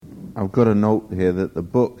I've got a note here that the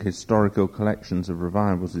book Historical Collections of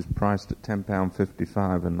Revivals is priced at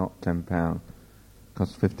 £10.55 and not £10. It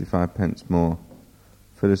costs 55 pence more.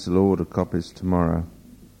 Phyllis will order copies tomorrow.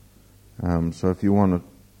 So if you want a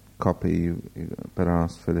copy, you better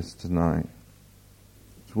ask Phyllis tonight.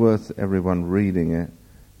 It's worth everyone reading it.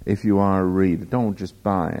 If you are a reader, don't just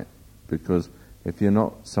buy it, because if you're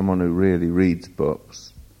not someone who really reads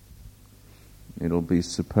books, it'll be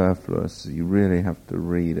superfluous. You really have to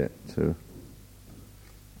read it too.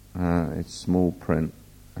 It's small print,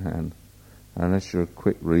 and unless you're a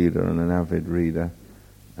quick reader and an avid reader,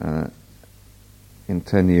 in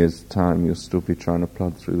 10 years' time you'll still be trying to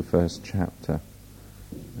plod through the first chapter.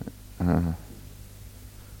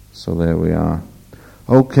 So there we are.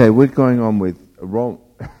 Okay, we're going on with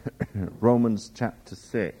Romans chapter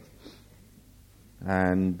 6.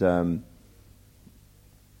 And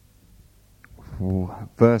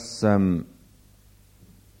verse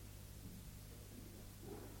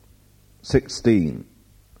 16,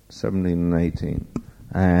 17 and 18.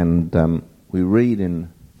 And we read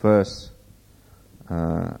in verse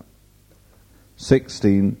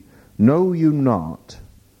 16, "Know you not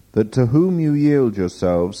that to whom you yield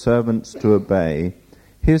yourselves servants to obey,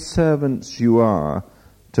 his servants you are,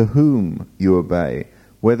 to whom you obey,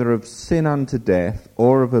 whether of sin unto death,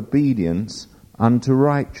 or of obedience unto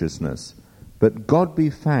righteousness. But God be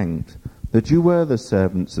thanked that you were the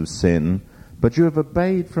servants of sin, but you have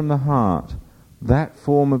obeyed from the heart that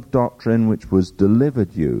form of doctrine which was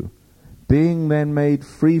delivered you. Being then made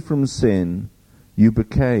free from sin, you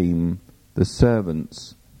became the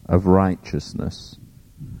servants of righteousness."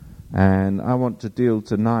 And I want to deal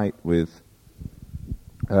tonight with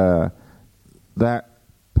that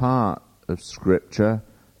part of Scripture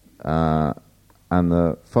and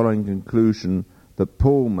the following conclusion that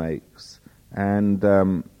Paul makes. And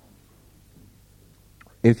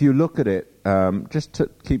if you look at it, just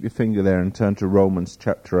keep your finger there and turn to Romans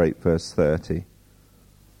chapter 8, verse 30.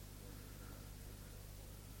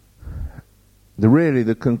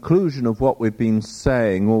 The conclusion of what we've been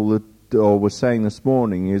saying, or we're saying this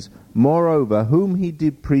morning, is, "Moreover, whom he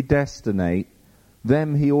did predestinate,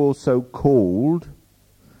 them he also called,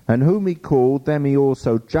 and whom he called, them he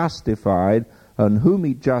also justified, and whom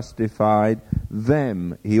he justified,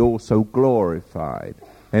 them he also glorified."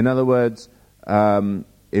 In other words,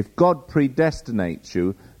 if God predestinates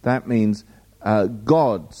you, that means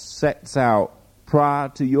God sets out, prior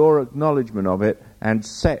to your acknowledgement of it, and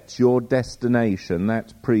sets your destination.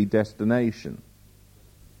 That's predestination.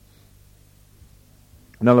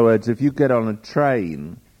 In other words, if you get on a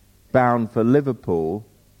train bound for Liverpool,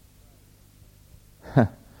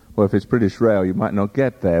 well, if it's British Rail, you might not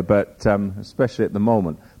get there, but especially at the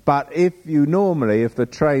moment. But if the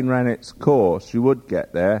train ran its course, you would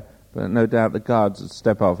get there, but no doubt the guards would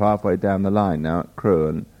step off halfway down the line now at Crewe,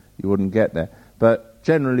 and you wouldn't get there. But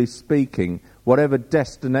generally speaking, whatever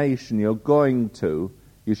destination you're going to,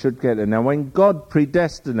 you should get there. Now, when God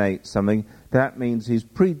predestinates something, that means he's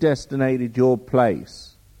predestinated your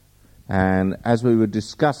place. And as we were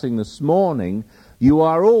discussing this morning, you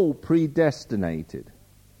are all predestinated.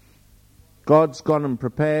 God's gone and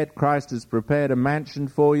prepared, Christ has prepared a mansion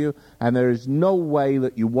for you, and there is no way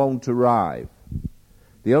that you won't arrive.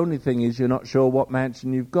 The only thing is you're not sure what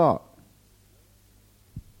mansion you've got.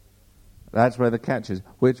 That's where the catch is,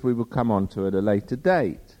 which we will come on to at a later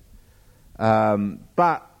date.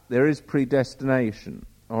 But there is predestination.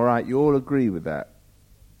 All right, you all agree with that.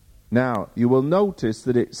 Now, you will notice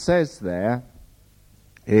that it says there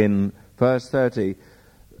in verse 30,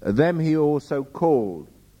 "Them he also called."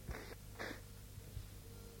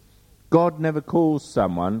 God never calls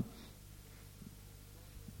someone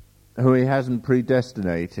who he hasn't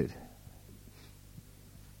predestinated.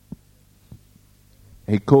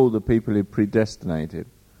 He called the people he predestinated.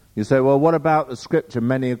 You say, well, what about the scripture,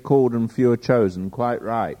 "Many are called and few are chosen"? Quite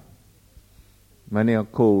right. Many are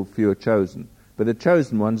called, few are chosen. But the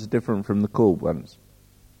chosen ones are different from the called ones.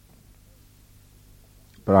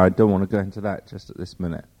 But I don't want to go into that just at this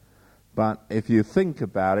minute. But if you think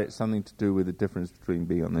about it, it's something to do with the difference between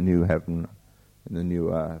being on the new heaven and the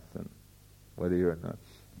new earth, and whether you're in the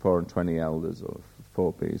 4 and 20 elders or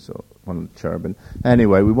 4 piece or one of the cherubim.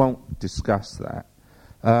 Anyway, we won't discuss that.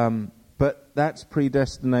 But that's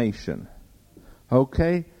predestination.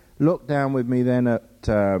 Okay, look down with me then at,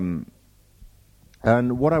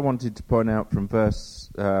 and what I wanted to point out from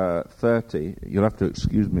verse 30, you'll have to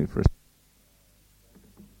excuse me for a second.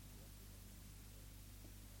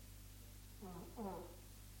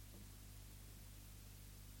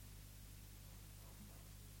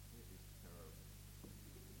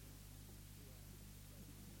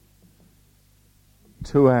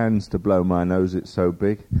 2 hands to blow my nose, it's so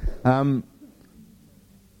big. And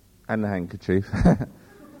the handkerchief.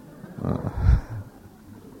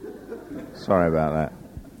 Sorry about that.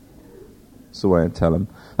 That's the way I tell them.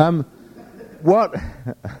 What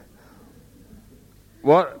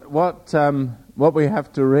we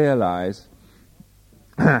have to realize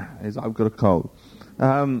is I've got a cold.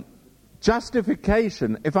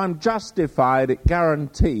 Justification, if I'm justified, it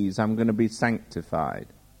guarantees I'm going to be sanctified.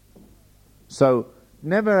 So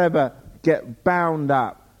never ever get bound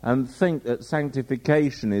up and think that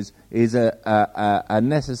sanctification is a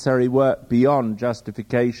necessary work beyond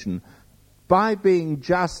justification. By being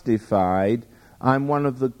justified, I'm one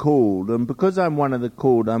of the called, and because I'm one of the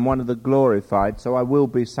called, I'm one of the glorified, so I will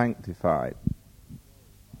be sanctified.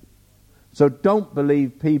 So don't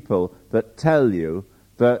believe people that tell you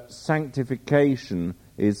that sanctification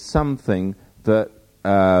is something that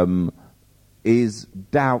is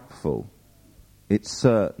doubtful. It's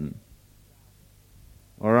certain.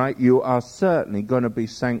 All right? You are certainly going to be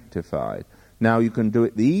sanctified. Now, you can do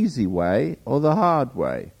it the easy way or the hard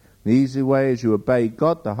way. The easy way is you obey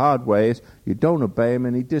God. The hard way is you don't obey Him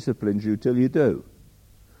and He disciplines you till you do.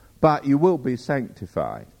 But you will be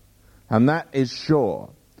sanctified. And that is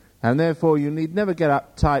sure. And therefore you need never get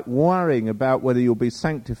uptight worrying about whether you'll be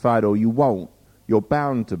sanctified or you won't. You're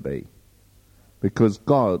bound to be. Because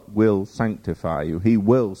God will sanctify you. He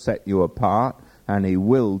will set you apart and He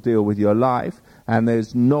will deal with your life. And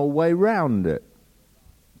there's no way round it.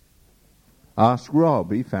 Ask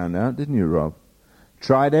Rob. He found out, didn't you, Rob?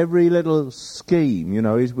 Tried every little scheme. You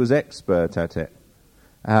know, he was expert at it.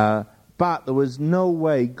 But there was no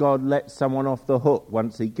way God lets someone off the hook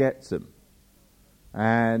once He gets them.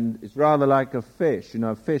 And it's rather like a fish. You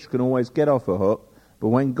know, a fish can always get off a hook, but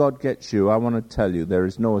when God gets you, I want to tell you, there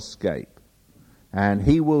is no escape. And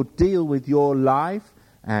He will deal with your life,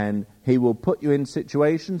 and He will put you in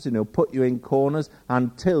situations, and He'll put you in corners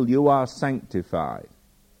until you are sanctified.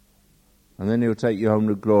 And then He'll take you home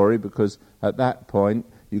to glory, because at that point,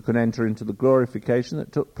 you can enter into the glorification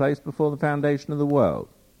that took place before the foundation of the world.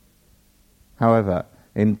 However,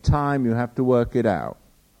 in time, you have to work it out.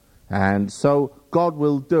 And so God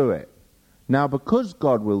will do it. Now, because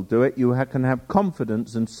God will do it, you can have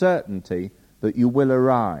confidence and certainty that you will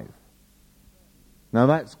arrive. Now,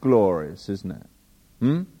 that's glorious, isn't it?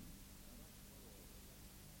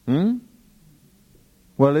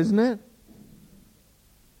 Well, isn't it?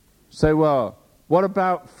 Say, well, what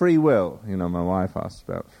about free will? You know, my wife asked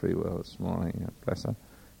about free will this morning. Bless her.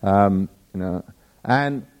 You know,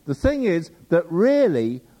 and the thing is that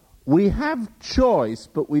really, we have choice,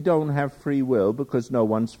 but we don't have free will because no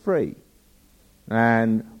one's free.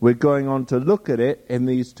 And we're going on to look at it in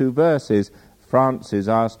these 2 verses. Francis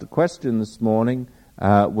asked a question this morning,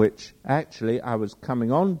 which actually I was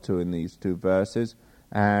coming on to in these 2 verses,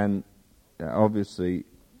 and obviously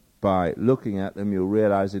by looking at them you'll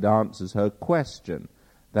realize it answers her question.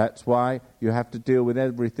 That's why you have to deal with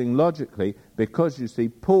everything logically, because you see,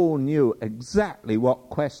 Paul knew exactly what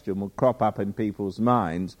question would crop up in people's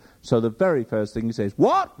minds. So the very first thing he says,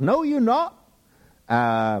 what? Know you not?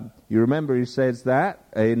 You remember he says that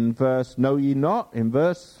in verse, know ye not, in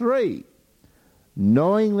verse 3.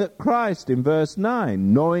 Knowing that Christ in verse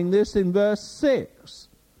 9. Knowing this in verse 6.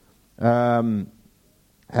 And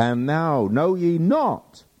now, know ye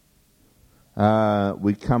not.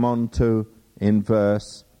 We come on to in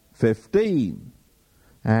verse 15.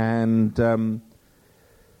 And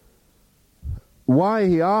why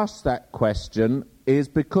he asked that question is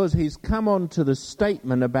because he's come on to the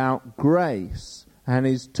statement about grace, and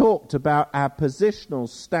he's talked about our positional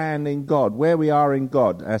stand in God, where we are in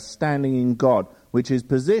God, our standing in God, which is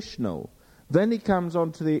positional. Then he comes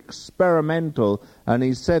on to the experimental, and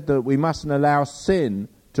he said that we mustn't allow sin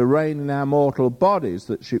to reign in our mortal bodies,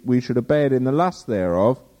 that we should obey it in the lust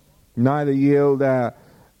thereof, neither yield our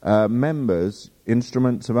members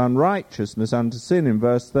instruments of unrighteousness unto sin, in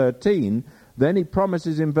verse 13. Then he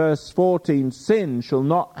promises in verse 14, sin shall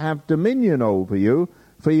not have dominion over you,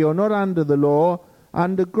 for you are not under the law,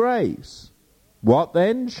 under grace. What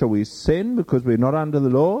then? Shall we sin because we're not under the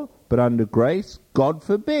law, but under grace? God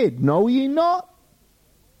forbid. Know ye not?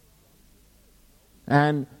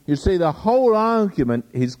 And you see, the whole argument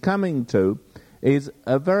he's coming to is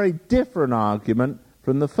a very different argument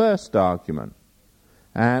from the first argument.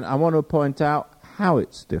 And I want to point out how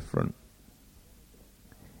it's different.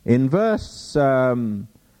 In verse 1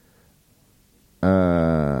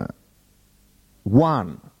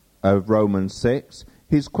 of Romans 6,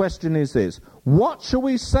 his question is this: what shall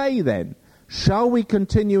we say then? Shall we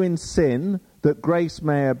continue in sin that grace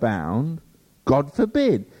may abound? God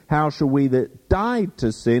forbid. How shall we that died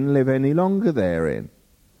to sin live any longer therein?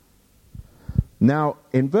 Now,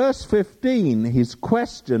 in verse 15, his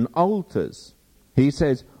question alters. He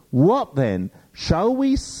says, what then? Shall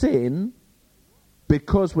we sin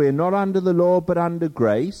because we're not under the law but under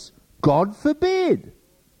grace? God forbid.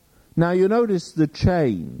 Now, you notice the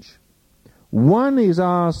change. One is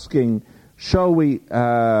asking, shall we sin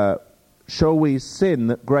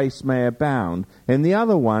that grace may abound? In the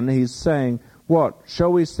other one, he's saying, what?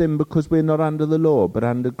 Shall we sin because we're not under the law but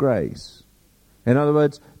under grace? In other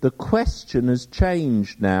words, the question has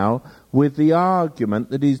changed now with the argument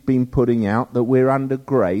that he's been putting out that we're under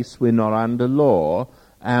grace, we're not under law.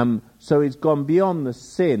 So he's gone beyond the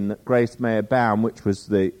sin that grace may abound, which was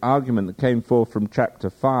the argument that came forth from chapter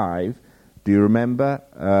 5. Do you remember?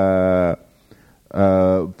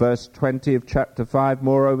 Verse 20 of chapter 5,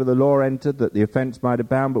 moreover the law entered that the offence might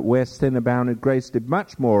abound, but where sin abounded, grace did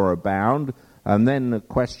much more abound. And then the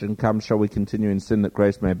question comes, shall we continue in sin that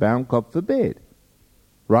grace may abound? God forbid.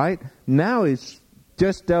 Right? Now he's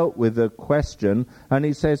just dealt with the question, and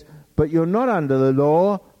he says, but you're not under the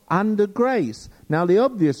law, under grace. Now the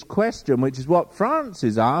obvious question, which is what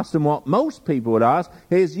Francis asked and what most people would ask,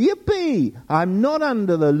 is, yippee, I'm not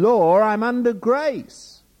under the law, I'm under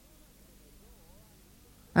grace.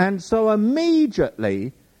 And so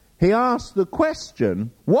immediately he asked the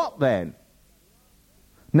question, what then?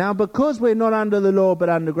 Now because we're not under the law but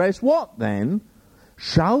under grace, what then?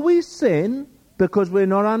 Shall we sin because we're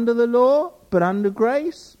not under the law but under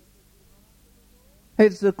grace?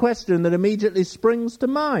 It's the question that immediately springs to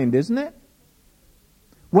mind, isn't it?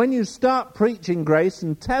 When you start preaching grace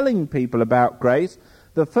and telling people about grace,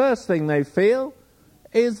 the first thing they feel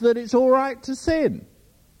is that it's all right to sin.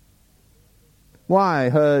 Why, I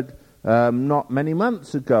heard not many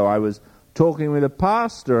months ago, I was talking with a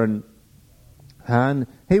pastor, and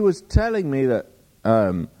he was telling me that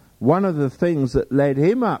one of the things that led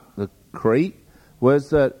him up the creek was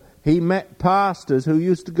that he met pastors who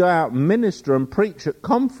used to go out and minister and preach at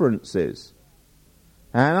conferences.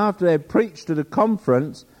 And after they preached at a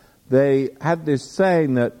conference, they had this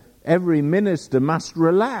saying that every minister must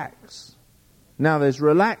relax. Now there's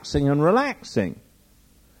relaxing and relaxing.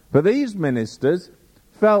 But these ministers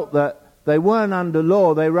felt that they weren't under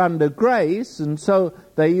law, they were under grace, and so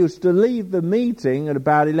they used to leave the meeting at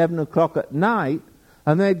about 11 o'clock at night,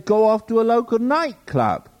 and they'd go off to a local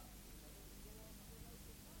nightclub,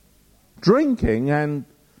 drinking and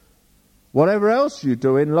whatever else you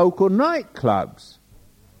do in local nightclubs.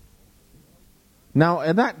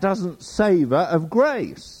 Now, that doesn't savour of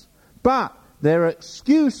grace. But their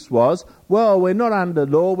excuse was, well, we're not under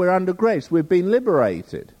law, we're under grace, we've been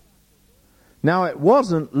liberated. Now, it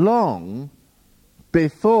wasn't long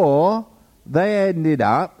before they ended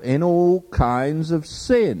up in all kinds of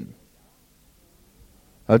sin.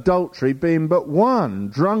 Adultery being but one,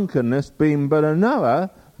 drunkenness being but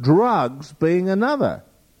another, drugs being another.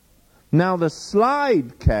 Now the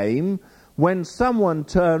slide came when someone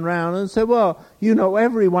turned round and said, well, you know,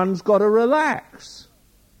 everyone's got to relax.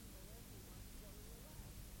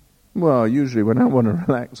 Well, usually when I want to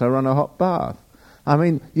relax, I run a hot bath. I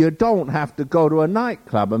mean, you don't have to go to a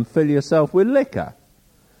nightclub and fill yourself with liquor.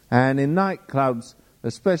 And in nightclubs,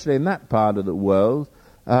 especially in that part of the world,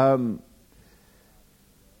 the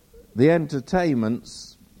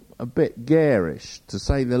entertainment's a bit garish, to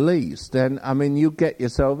say the least. And, I mean, you get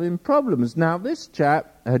yourself in problems. Now, this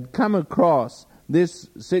chap had come across this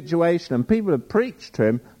situation, and people have preached to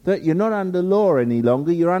him that you're not under law any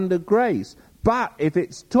longer, you're under grace. But if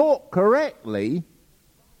it's taught correctly,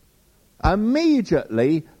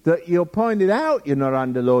 immediately that you're pointed out you're not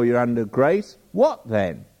under law, you're under grace, what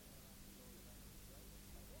then?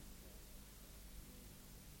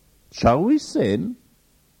 Shall we sin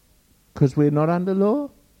because we're not under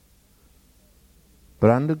law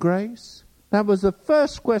but under grace? That was the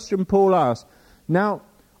first question Paul asked. Now,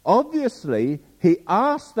 obviously, he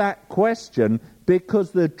asked that question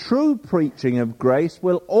because the true preaching of grace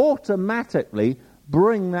will automatically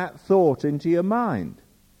bring that thought into your mind.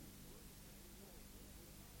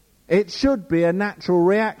 It should be a natural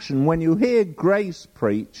reaction. When you hear grace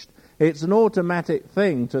preached, it's an automatic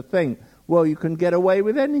thing to think, well, you can get away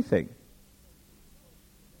with anything.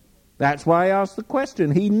 That's why I asked the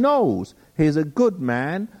question. He knows he's a good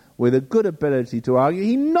man with a good ability to argue.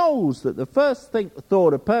 He knows that the first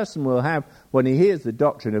thought a person will have when he hears the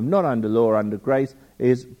doctrine of not under law, under grace,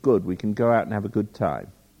 is good. We can go out and have a good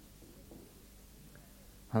time.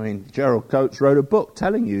 I mean, Gerald Coates wrote a book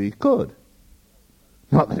telling you he could.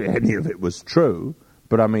 Not that any of it was true,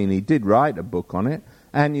 but I mean, he did write a book on it.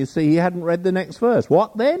 And you see, he hadn't read the next verse.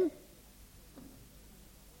 What then?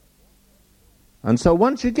 And so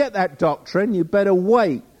once you get that doctrine, you better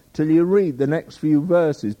wait till you read the next few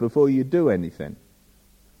verses before you do anything.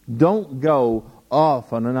 Don't go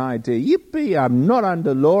off on an idea. Yippee, I'm not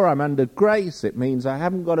under law, I'm under grace. It means I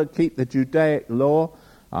haven't got to keep the Judaic law.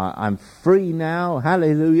 I'm free now.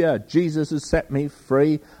 Hallelujah. Jesus has set me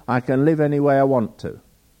free. I can live any way I want to.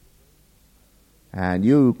 And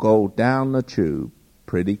you go down the tube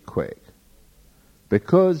pretty quick.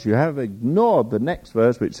 Because you have ignored the next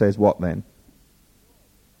verse, which says what then?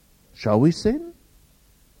 Shall we sin?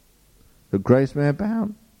 That grace may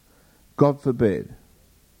abound? God forbid.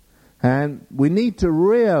 And we need to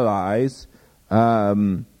realize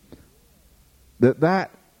that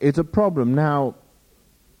is a problem. Now,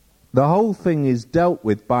 the whole thing is dealt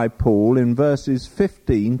with by Paul in verses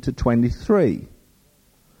 15 to 23.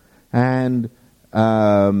 And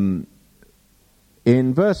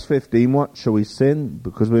in verse 15, what shall we sin?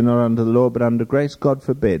 Because we're not under the law but under grace? God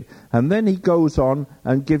forbid. And then he goes on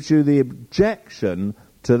and gives you the objection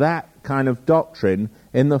to that kind of doctrine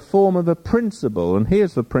in the form of a principle. And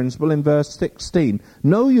here's the principle in verse 16.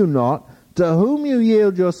 Know you not, to whom you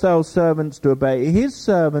yield yourselves servants to obey, his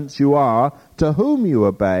servants you are, to whom you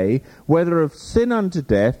obey, whether of sin unto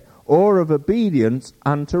death, or of obedience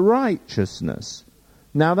unto righteousness.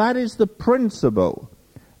 Now that is the principle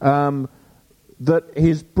that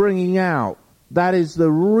he's bringing out. That is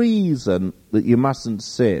the reason that you mustn't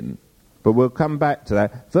sin. But we'll come back to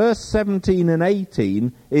that. Verse 17 and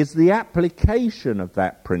 18 is the application of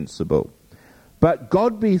that principle. But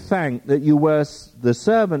God be thanked that you were the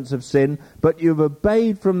servants of sin, but you've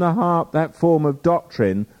obeyed from the heart that form of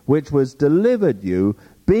doctrine which was delivered you.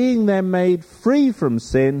 Being then made free from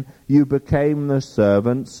sin, you became the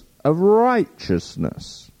servants of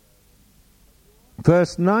righteousness.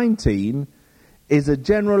 Verse 19 is a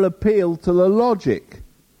general appeal to the logic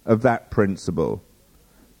of that principle.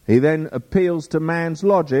 He then appeals to man's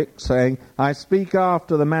logic, saying, I speak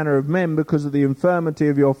after the manner of men because of the infirmity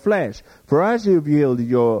of your flesh. For as you have yielded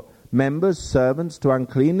your members servants to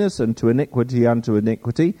uncleanness and to iniquity unto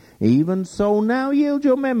iniquity, even so now yield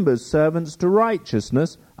your members servants to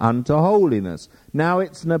righteousness unto holiness. Now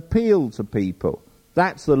it's an appeal to people.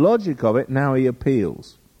 That's the logic of it. Now he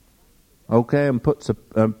appeals. Okay, and puts an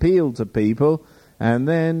appeal to people. And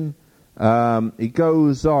then he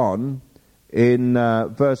goes on in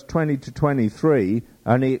verse 20 to 23,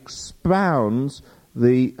 and he expounds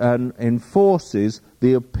and enforces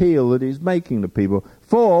the appeal that he's making to people.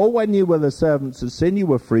 For when you were the servants of sin, you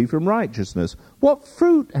were free from righteousness. What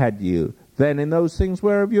fruit had you then in those things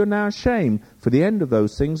whereof you are now ashamed? For the end of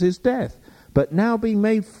those things is death. But now being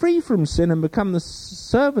made free from sin and become the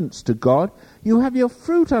servants to God, you have your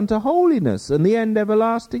fruit unto holiness, and the end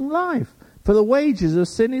everlasting life. For the wages of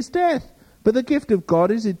sin is death, but the gift of God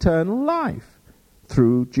is eternal life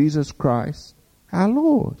through Jesus Christ our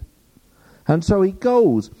Lord. And so he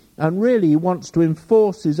goes, and really he wants to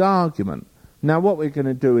enforce his argument. Now what we're going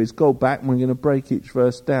to do is go back and we're going to break each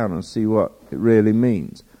verse down and see what it really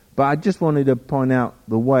means. But I just wanted to point out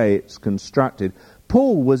the way it's constructed.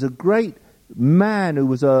 Paul was a great man who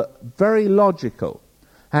was very logical.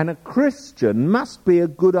 And a Christian must be a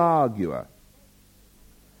good arguer.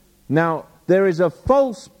 Now, there is a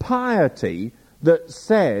false piety that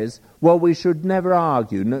says, well, we should never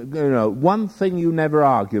argue. One thing you never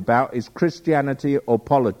argue about is Christianity or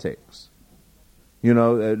politics.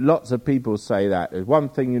 Lots of people say that. There's one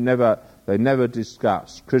thing they never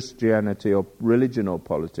discuss, Christianity or religion or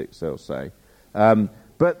politics, they'll say.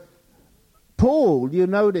 But Paul, you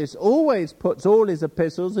notice, always puts all his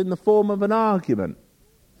epistles in the form of an argument.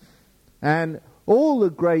 And all the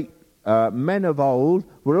great men of old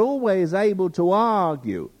were always able to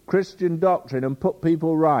argue Christian doctrine and put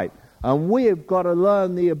people right. And we have got to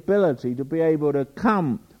learn the ability to be able to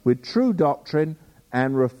come with true doctrine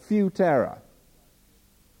and refute error.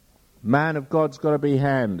 Man of God's got to be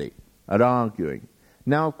handy at arguing.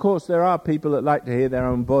 Now, of course, there are people that like to hear their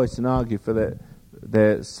own voice and argue for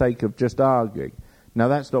their sake of just arguing. Now,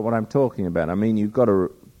 that's not what I'm talking about. I mean, you've got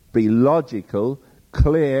to be logical,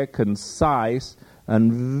 clear, concise,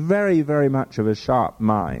 and very, very much of a sharp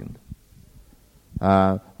mind.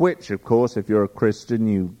 Which, of course, if you're a Christian,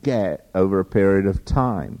 you get over a period of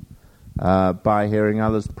time. By hearing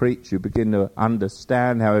others preach, you begin to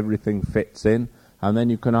understand how everything fits in, and then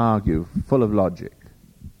you can argue, full of logic.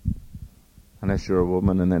 Unless you're a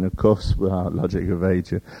woman, and then, of course, logic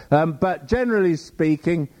evades you. But generally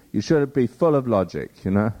speaking, you should be full of logic,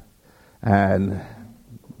 And,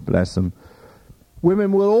 bless them.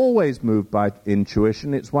 Women will always move by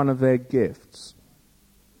intuition. It's one of their gifts.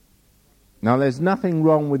 Now, there's nothing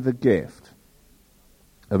wrong with the gift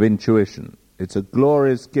of intuition. It's a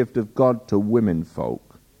glorious gift of God to women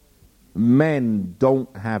folk. Men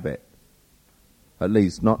don't have it. At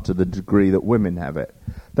least not to the degree that women have it.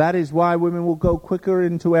 That is why women will go quicker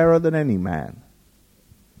into error than any man.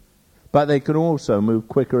 But they can also move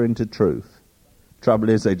quicker into truth. Trouble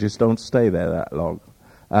is, they just don't stay there that long.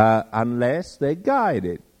 Unless they're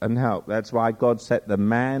guided and helped. That's why God set the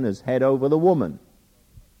man as head over the woman.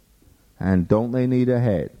 And don't they need a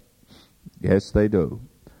head? Yes, they do.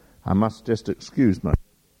 I must just excuse myself.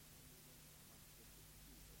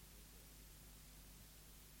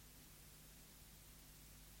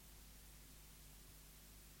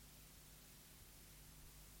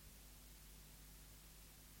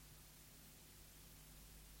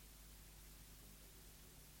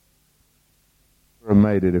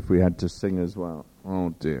 Made it if we had to sing as well. Oh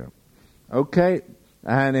dear. Okay,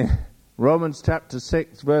 and in Romans chapter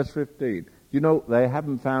 6 verse 15. You know, they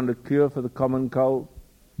haven't found a cure for the common cold.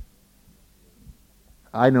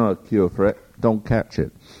 I know a cure for it. Don't catch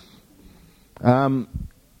it.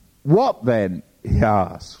 What then? He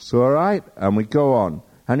asks. All right, and we go on.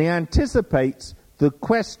 And he anticipates the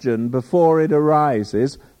question before it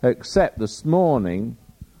arises, except this morning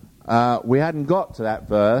we hadn't got to that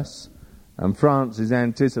verse. And Francis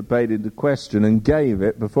anticipated the question and gave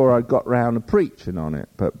it before I got round to preaching on it.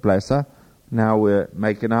 But bless her, now we're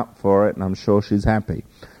making up for it, and I'm sure she's happy.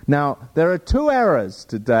 Now, there are two errors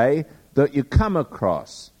today that you come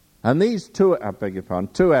across. And these two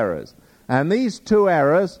errors. And these two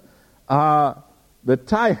errors are the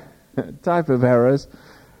type of errors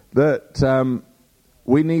that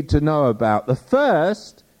we need to know about. The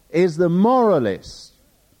first is the moralist.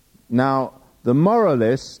 Now, the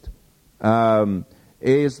moralist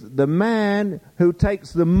is the man who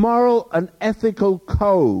takes the moral and ethical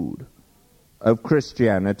code of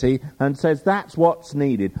Christianity and says that's what's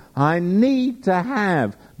needed. I need to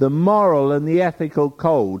have the moral and the ethical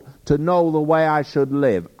code to know the way I should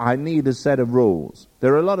live. I need a set of rules.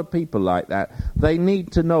 There are a lot of people like that. They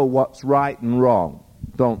need to know what's right and wrong,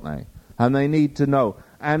 don't they? And they need to know.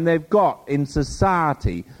 And they've got, in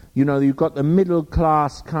society, you know, you've got the middle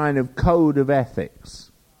class kind of code of ethics.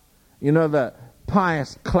 You know, the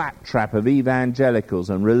pious claptrap of evangelicals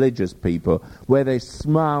and religious people, where they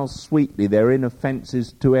smile sweetly, they're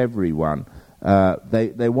inoffensive to everyone.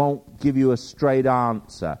 They won't give you a straight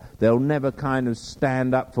answer. They'll never kind of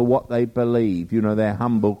stand up for what they believe. You know, they're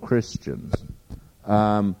humble Christians.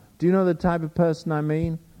 Do you know the type of person I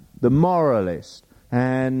mean? The moralist.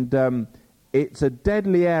 And it's a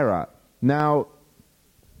deadly error. Now,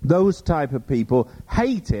 those type of people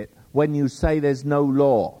hate it when you say there's no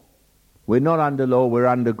law. We're not under law, we're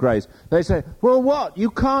under grace. They say, well, what?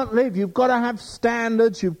 You can't live. You've got to have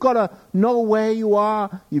standards. You've got to know where you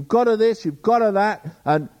are. You've got to this, you've got to that.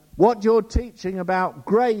 And what you're teaching about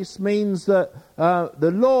grace means that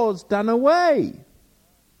the law's done away.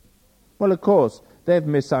 Well, of course, they've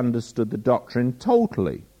misunderstood the doctrine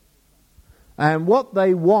totally. And what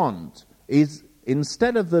they want is,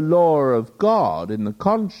 instead of the law of God in the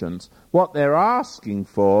conscience, what they're asking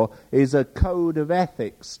for is a code of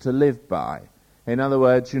ethics to live by. In other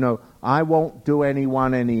words, you know, I won't do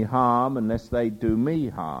anyone any harm unless they do me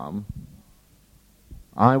harm.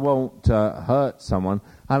 I won't hurt someone.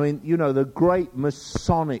 I mean, you know, the great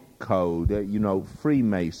Masonic code, you know,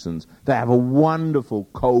 Freemasons, they have a wonderful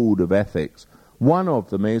code of ethics. One of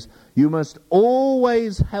them is, you must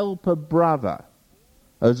always help a brother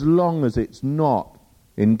as long as it's not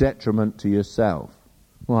in detriment to yourself.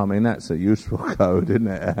 Well, I mean, that's a useful code, isn't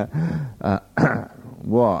it?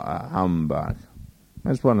 What a humbug.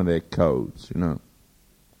 That's one of their codes, you know.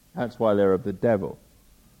 That's why they're of the devil.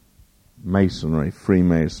 Masonry,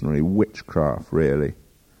 Freemasonry, witchcraft, really.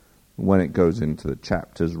 When it goes into the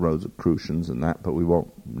chapters, Rosicrucians and that, but we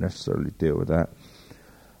won't necessarily deal with that.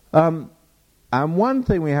 And one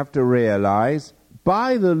thing we have to realize,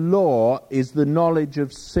 by the law is the knowledge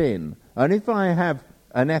of sin. And if I have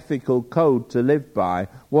an ethical code to live by,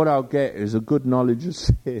 what I'll get is a good knowledge of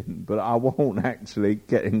sin, but I won't actually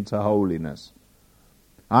get into holiness.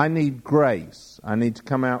 I need grace. I need to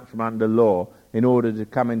come out from under law in order to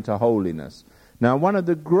come into holiness. Now, one of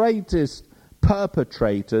the greatest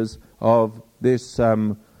perpetrators of this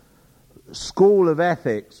school of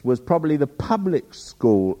ethics was probably the public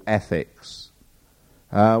school ethics,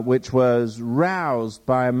 which was roused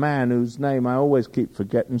by a man whose name I always keep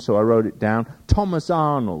forgetting, so I wrote it down, Thomas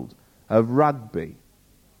Arnold of Rugby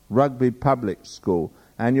Public School.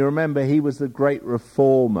 And you remember he was the great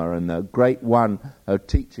reformer and the great one of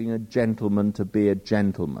teaching a gentleman to be a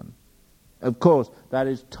gentleman. Of course, that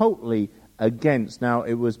is totally against. Now,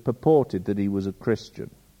 it was purported that he was a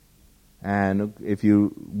Christian. And if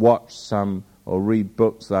you watch some or read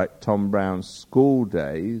books like Tom Brown's School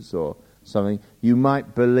Days or something, you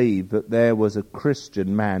might believe that there was a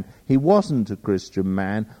Christian man. He wasn't a Christian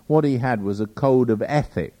man. What he had was a code of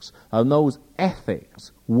ethics, and those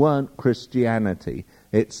ethics weren't Christianity.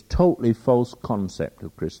 It's totally false concept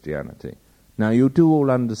of Christianity. Now, you do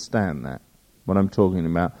all understand that, what I'm talking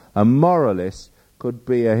about. A moralist could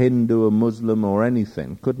be a Hindu, a Muslim, or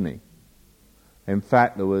anything, couldn't he? In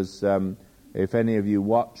fact, there was, if any of you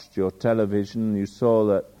watched your television, you saw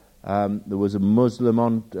that there was a Muslim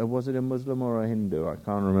on, was it a Muslim or a Hindu? I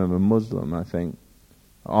can't remember. Muslim, I think,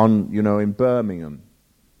 on, in Birmingham,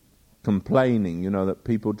 complaining, that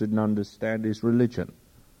people didn't understand his religion.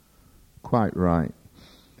 Quite right.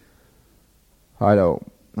 I don't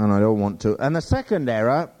want to. And the second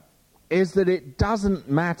error is that it doesn't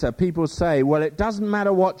matter. People say, well, it doesn't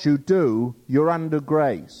matter what you do, you're under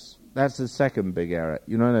grace. That's the second big error.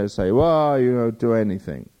 They say, well, do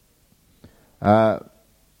anything. And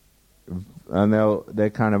their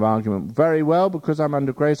kind of argument, very well, because I'm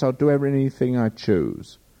under grace, I'll do anything I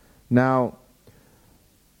choose. Now,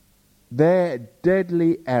 they're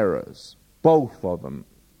deadly errors, both of them.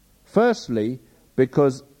 Firstly,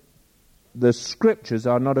 because the Scriptures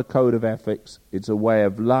are not a code of ethics, it's a way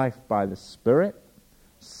of life by the Spirit.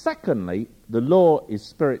 Secondly, the law is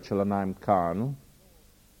spiritual and I'm carnal,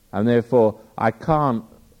 and therefore I can't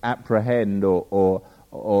apprehend or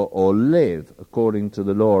live according to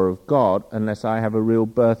the law of God unless I have a real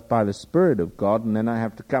birth by the Spirit of God, and then I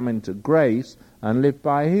have to come into grace and live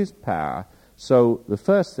by His power. So the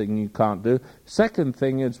first thing you can't do. Second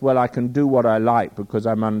thing is, well, I can do what I like because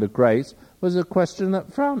I'm under grace, was a question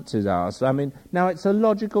that Francis asked. Now it's a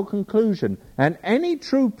logical conclusion. And any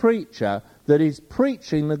true preacher that is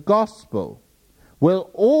preaching the gospel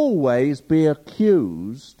will always be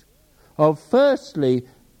accused of, firstly,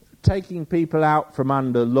 taking people out from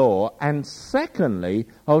under law, and secondly,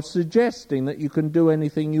 of suggesting that you can do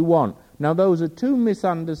anything you want. Now those are two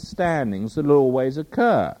misunderstandings that will always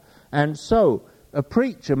occur. And so, a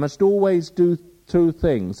preacher must always do two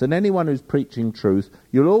things. And anyone who's preaching truth,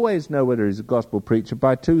 you'll always know whether he's a gospel preacher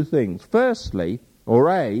by two things. Firstly,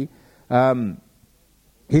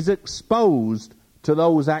 he's exposed to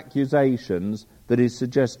those accusations that he's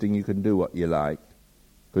suggesting you can do what you like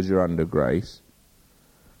because you're under grace.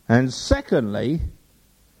 And secondly,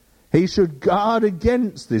 he should guard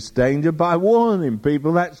against this danger by warning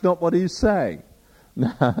people that's not what he's saying.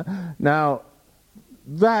 Now,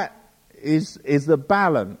 that is the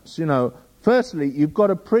balance. Firstly, you've got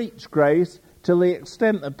to preach grace to the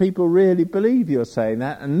extent that people really believe you're saying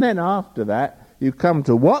that, and then after that, you come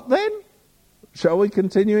to what then? Shall we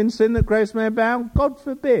continue in sin that grace may abound? God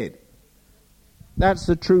forbid. That's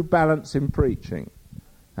the true balance in preaching.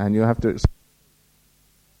 And you have to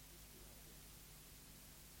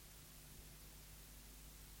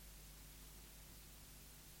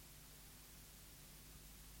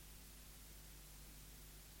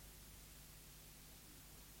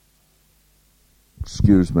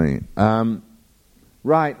excuse me.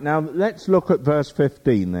 Right, now let's look at verse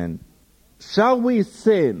 15 then. Shall we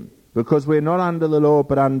sin because we're not under the law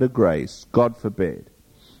but under grace? God forbid.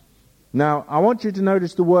 Now, I want you to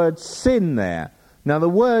notice the word sin there. Now, the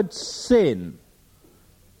word sin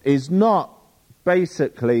is not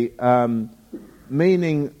basically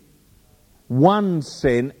meaning one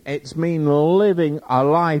sin. It's living a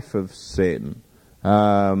life of sin.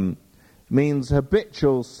 Means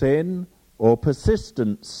habitual sin or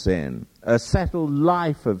persistent sin, a settled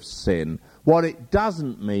life of sin. What it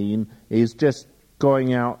doesn't mean is just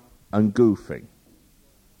going out and goofing.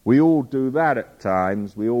 We all do that at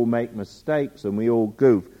times. We all make mistakes and we all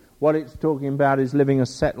goof. What it's talking about is living a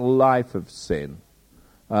settled life of sin.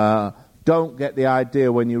 Don't get the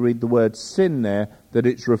idea when you read the word sin there that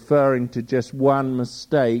it's referring to just one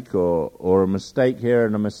mistake or a mistake here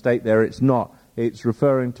and a mistake there. It's not. It's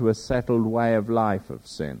referring to a settled way of life of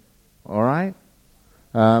sin. All right?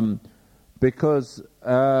 Because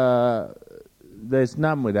there's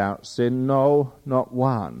none without sin. No, not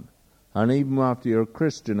one. And even after you're a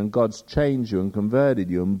Christian and God's changed you and converted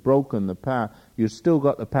you and broken the power, you've still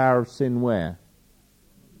got the power of sin where?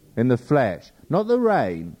 In the flesh. Not the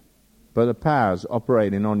reign, but the powers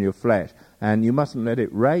operating on your flesh. And you mustn't let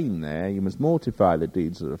it reign there. You must mortify the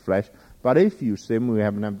deeds of the flesh. But if you sin, we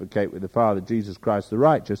have an advocate with the Father, Jesus Christ the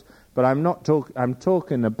righteous. But I'm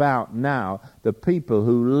talking about now the people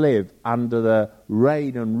who live under the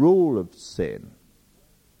reign and rule of sin.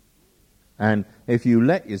 And if you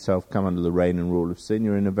let yourself come under the reign and rule of sin,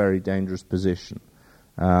 you're in a very dangerous position.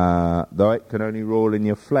 Though it can only rule in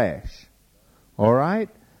your flesh. All right?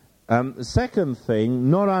 The second thing,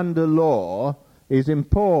 not under law, is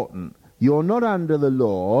important. You're not under the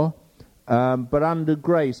law, but under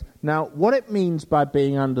grace. Now, what it means by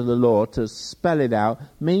being under the law, to spell it out,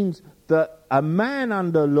 means that a man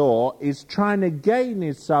under law is trying to gain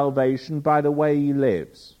his salvation by the way he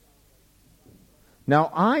lives.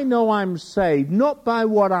 Now, I know I'm saved not by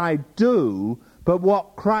what I do, but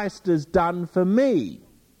what Christ has done for me.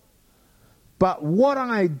 But what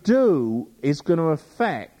I do is going to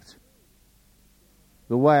affect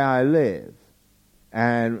the way I live.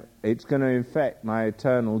 And it's going to affect my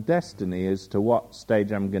eternal destiny as to what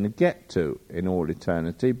stage I'm going to get to in all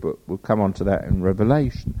eternity. But we'll come on to that in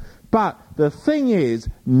Revelation. But the thing is,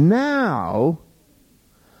 now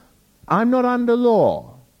I'm not under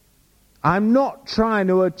law. I'm not trying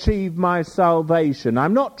to achieve my salvation.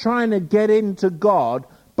 I'm not trying to get into God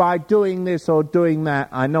by doing this or doing that.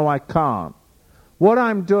 I know I can't. What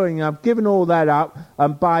I'm doing, I've given all that up,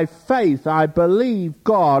 and by faith I believe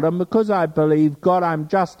God, and because I believe God, I'm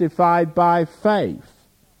justified by faith.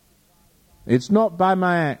 It's not by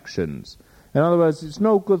my actions. In other words, it's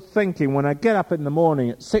no good thinking when I get up in the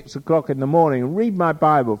morning at 6 o'clock in the morning and read my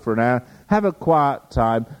Bible for an hour, have a quiet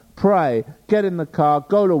time, pray, get in the car,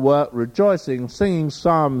 go to work, rejoicing, singing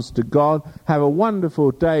psalms to God, have a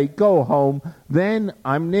wonderful day, go home, then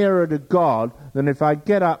I'm nearer to God than if I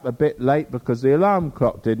get up a bit late because the alarm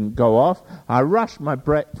clock didn't go off, I rush my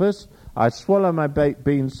breakfast, I swallow my baked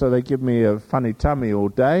beans so they give me a funny tummy all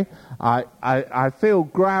day, I feel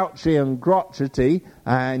grouchy and crotchety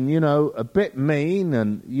and, a bit mean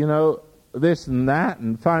and, this and that,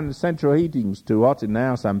 and find the central heating's too hot in the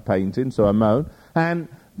house I'm painting, so I moan, and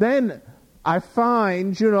then I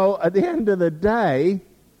find, at the end of the day,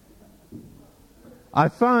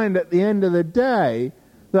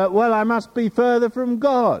 that, I must be further from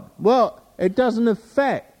God. Well, it doesn't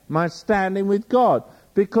affect my standing with God,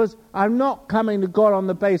 because I'm not coming to God on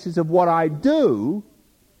the basis of what I do.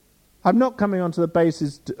 I'm not coming onto the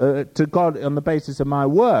basis to God on the basis of my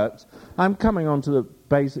works. I'm coming onto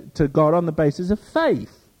to God on the basis of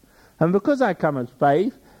faith. And because I come as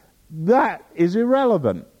faith, that is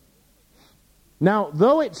irrelevant. Now,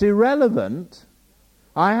 though it's irrelevant,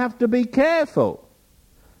 I have to be careful.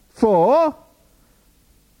 For,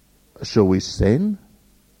 shall we sin?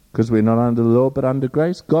 Because we're not under the law but under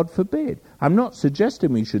grace? God forbid. I'm not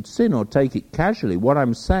suggesting we should sin or take it casually. What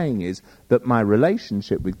I'm saying is that my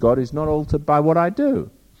relationship with God is not altered by what I do.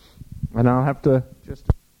 And I'll have to just...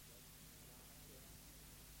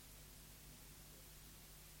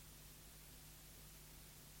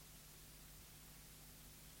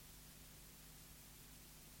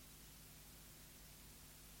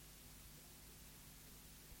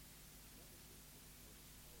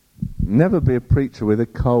 Never be a preacher with a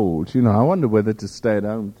cold. I wonder whether to stay at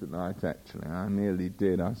home tonight, actually. I nearly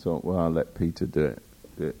did. I thought, I'll let Peter do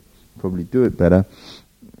it. Probably do it better.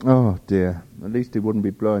 Oh, dear. At least he wouldn't be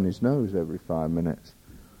blowing his nose every 5 minutes.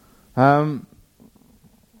 It's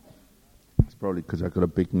probably because I've got a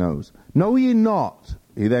big nose. Know ye not,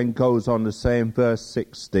 he then goes on to say in verse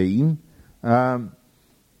 16,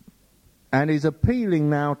 and he's appealing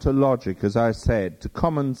now to logic, as I said, to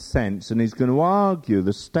common sense, and he's going to argue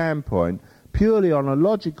the standpoint purely on a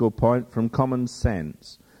logical point from common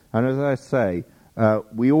sense. And as I say,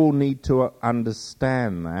 we all need to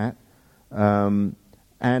understand that.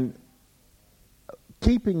 And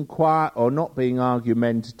keeping quiet or not being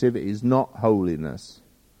argumentative is not holiness.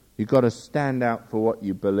 You've got to stand out for what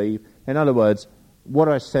you believe. In other words, what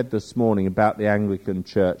I said this morning about the Anglican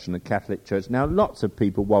Church and the Catholic Church, now lots of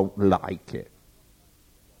people won't like it.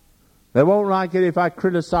 They won't like it if I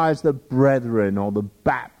criticize the Brethren or the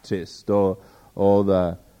Baptist or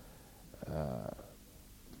the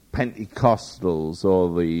Pentecostals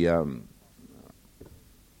or the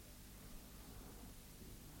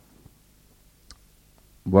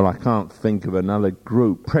I can't think of another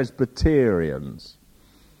group, Presbyterians.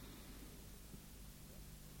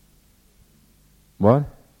 What?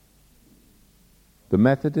 The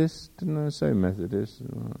Methodists? Didn't I say Methodists?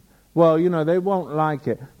 Well, they won't like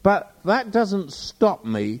it. But that doesn't stop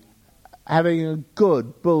me having a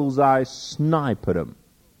good bullseye snipe at them.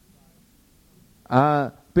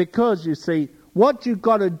 Because, you see, what you've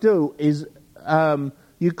got to do is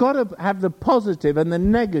you've got to have the positive and the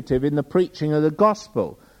negative in the preaching of the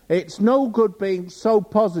gospel. It's no good being so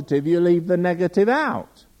positive you leave the negative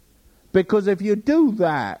out. Because if you do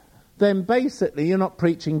that, then basically you're not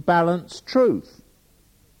preaching balanced truth.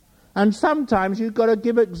 And sometimes you've got to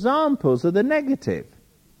give examples of the negative.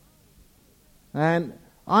 And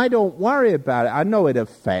I don't worry about it. I know it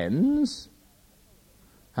offends.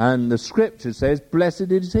 And the scripture says,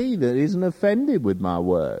 blessed is he that isn't offended with my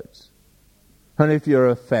words. And if you're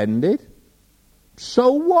offended,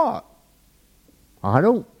 so what? I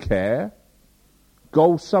don't care.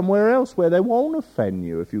 Go somewhere else where they won't offend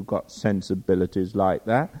you if you've got sensibilities like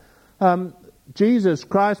that. Jesus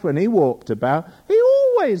Christ, when he walked about, he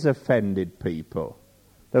always offended people.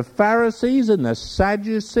 The Pharisees and the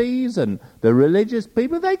Sadducees and the religious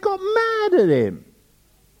people, they got mad at him.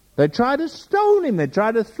 They tried to stone him. They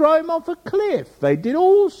tried to throw him off a cliff. They did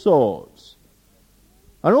all sorts.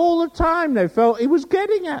 And all the time they felt he was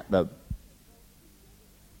getting at them.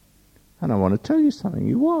 And I want to tell you something,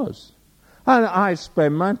 he was. And I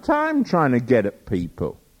spend my time trying to get at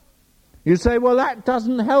people. You say, well, that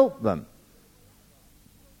doesn't help them.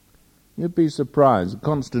 You'd be surprised. A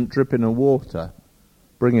constant dripping of water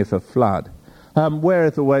bringeth a flood.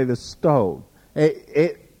 Weareth away the stone.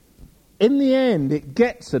 In the end, it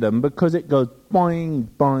gets at them because it goes boing,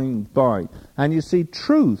 boing, boing. And you see,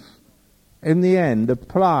 truth, in the end,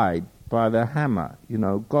 applied by the hammer. You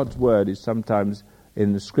know, God's word is sometimes,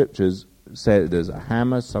 in the scriptures, said as a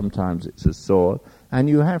hammer, sometimes it's a sword. And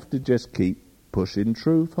you have to just keep pushing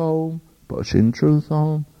truth home, pushing truth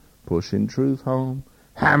home, pushing truth home,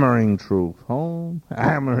 hammering truth home,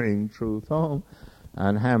 hammering truth home,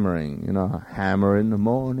 and hammering, you know, hammer in the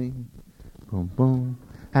morning, boom, boom.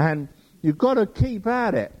 And you've got to keep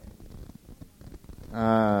at it.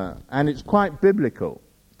 And it's quite biblical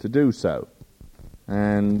to do so.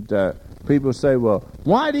 And people say, well,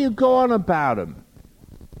 why do you go on about them?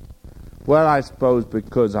 Well, I suppose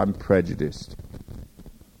because I'm prejudiced.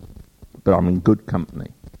 But I'm in good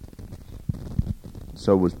company.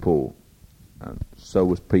 So was Paul. And so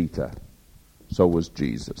was Peter. So was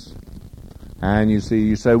Jesus. And you see,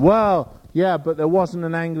 you say, well, yeah, but there wasn't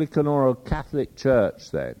an Anglican or a Catholic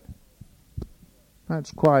church then.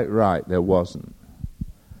 That's quite right, there wasn't.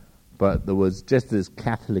 But there was just as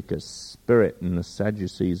Catholic a spirit in the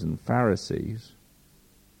Sadducees and Pharisees,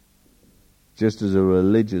 just as a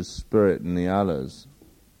religious spirit in the others.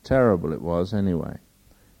 Terrible it was anyway.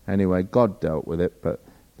 Anyway, God dealt with it, but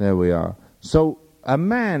there we are. So a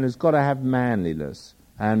man has got to have manliness.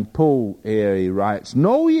 And Paul here, he writes,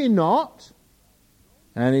 know ye not?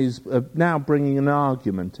 And he's now bringing an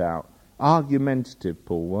argument out. Argumentative,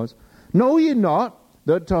 Paul was. Know ye not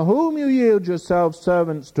that to whom you yield yourselves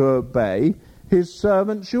servants to obey, his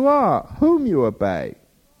servants you are, whom you obey,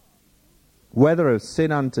 whether of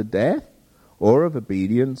sin unto death, or of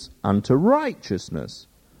obedience unto righteousness.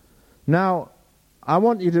 Now, I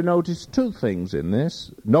want you to notice two things in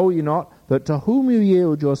this. Know ye not that to whom you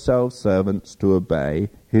yield yourselves servants to obey,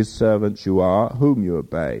 his servants you are, whom you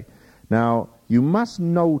obey. Now, you must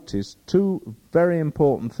notice two very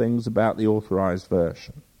important things about the Authorized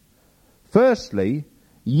Version. Firstly,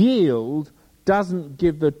 yield doesn't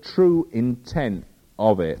give the true intent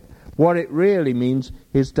of it. What it really means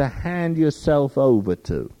is to hand yourself over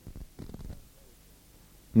to.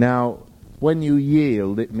 Now, when you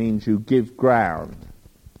yield, it means you give ground.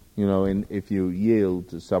 You know, if you yield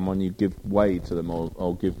to someone, you give way to them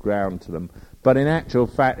or give ground to them. But in actual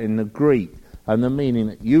fact, in the Greek, and the meaning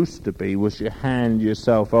it used to be was you hand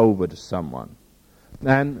yourself over to someone.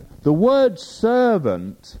 And the word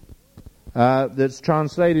servant that's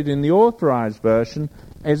translated in the Authorized Version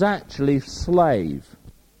is actually slave.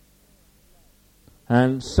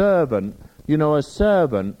 And servant, you know, a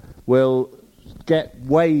servant will get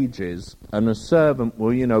wages, and a servant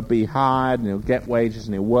will, you know, be hired, and he'll get wages,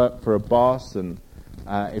 and he'll work for a boss, and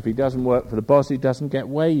if he doesn't work for the boss, he doesn't get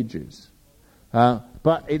wages.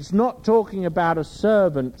 But it's not talking about a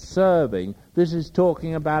servant serving. This is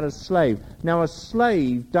talking about a slave. Now, a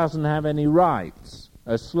slave doesn't have any rights.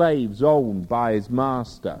 A slave's owned by his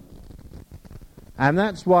master. And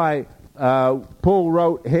that's why Paul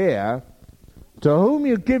wrote here, to whom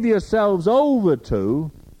you give yourselves over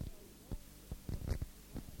to,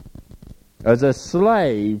 as a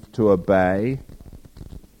slave to obey,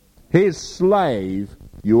 his slave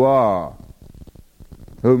you are,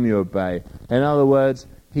 whom you obey. In other words,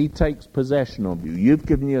 he takes possession of you. You've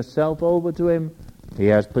given yourself over to him, he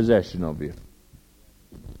has possession of you.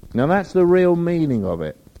 Now that's the real meaning of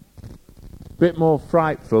it. A bit more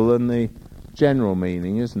frightful than the general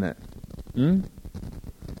meaning, isn't it?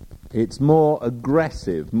 It's more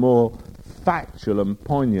aggressive, more factual and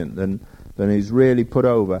poignant than he's really put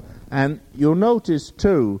over. And you'll notice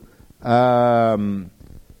too that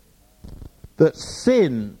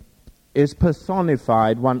sin is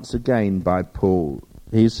personified once again by Paul.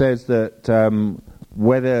 He says that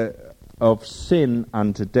whether of sin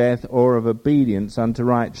unto death or of obedience unto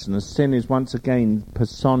righteousness, sin is once again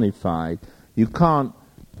personified. You can't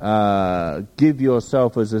give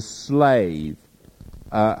yourself as a slave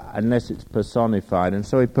unless it's personified. And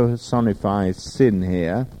so he personifies sin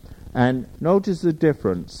here. And notice the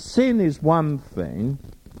difference. Sin is one thing,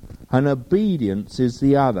 and obedience is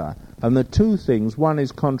the other. And the two things, one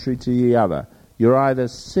is contrary to the other. You're either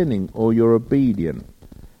sinning or you're obedient.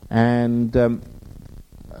 And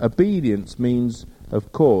obedience means,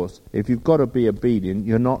 of course, if you've got to be obedient,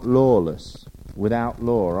 you're not lawless. Without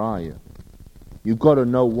law, are you? You've got to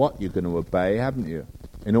know what you're going to obey, haven't you,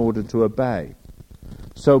 in order to obey.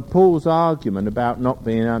 So Paul's argument about not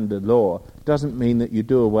being under law doesn't mean that you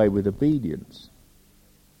do away with obedience,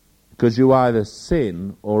 because you either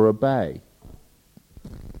sin or obey.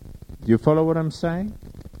 Do you follow what I'm saying?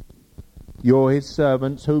 You're his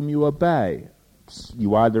servants whom you obey.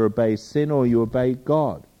 You either obey sin or you obey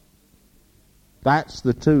God. That's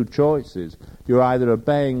the two choices. You're either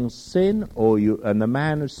obeying sin and the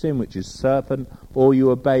man of sin, which is serpent, or you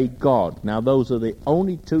obey God. Now those are the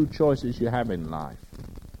only two choices you have in life.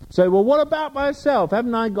 Say, well, what about myself?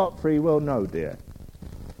 Haven't I got free will? No, dear.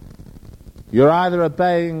 You're either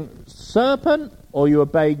obeying serpent or you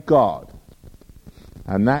obey God.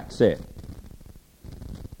 And that's it.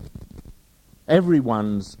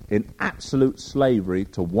 Everyone's in absolute slavery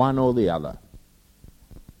to one or the other.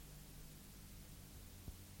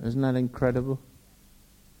 Isn't that incredible?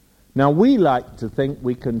 Now, we like to think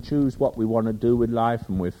we can choose what we want to do with life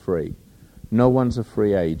and we're free. No one's a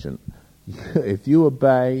free agent. If you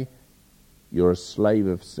obey, you're a slave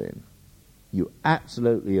of sin. You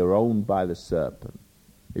absolutely are owned by the serpent.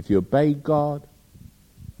 If you obey God,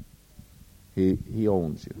 He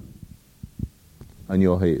owns you. And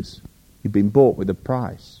you're His. You've been bought with a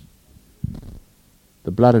price.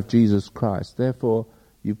 The blood of Jesus Christ. Therefore,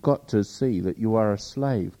 you've got to see that you are a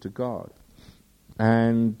slave to God.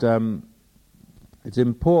 And it's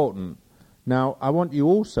important. Now, I want you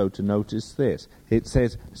also to notice this. It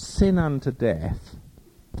says, sin unto death,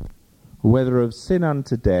 whether of sin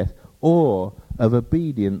unto death or of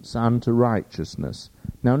obedience unto righteousness.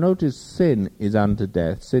 Now, notice sin is unto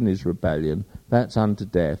death. Sin is rebellion. That's unto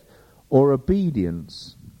death. Or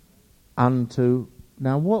obedience unto...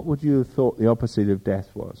 Now, what would you have thought the opposite of death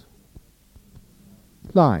was?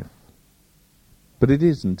 Life. But it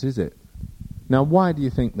isn't, is it? Now, why do you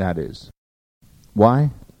think that is? Why?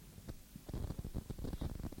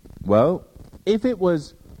 Well, if it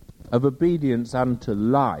was of obedience unto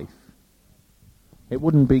life, it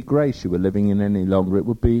wouldn't be grace you were living in any longer. It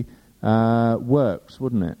would be works,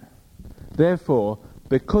 wouldn't it? Therefore,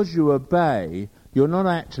 because you obey, you're not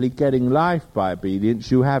actually getting life by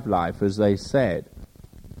obedience. You have life, as they said.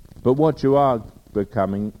 But what you are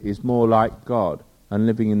becoming is more like God and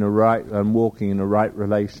living in a right and walking in a right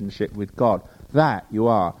relationship with God. That you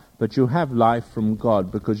are. But you have life from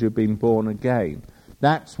God because you've been born again.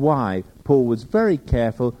 That's why Paul was very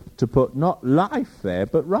careful to put not life there,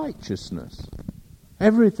 but righteousness.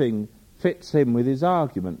 Everything fits in with his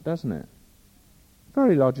argument, doesn't it?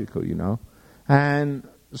 Very logical, you know. And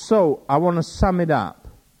so I want to sum it up.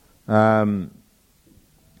 And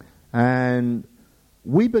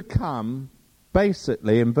we become,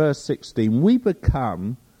 basically, in verse 16, we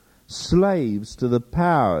become slaves to the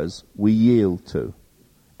powers we yield to.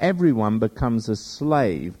 Everyone becomes a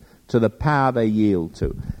slave to the power they yield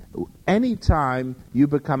to. Any time you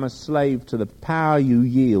become a slave to the power you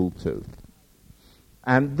yield to.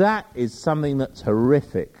 And that is something that's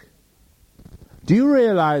horrific. Do you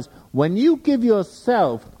realize when you give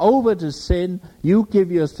yourself over to sin, you give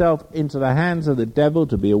yourself into the hands of the devil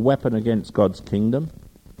to be a weapon against God's kingdom?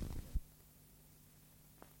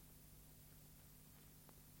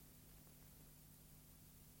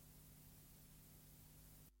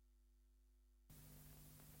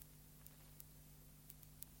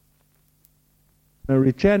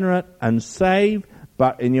 Regenerate and saved,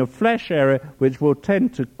 but in your flesh area, which will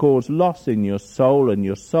tend to cause loss in your soul, and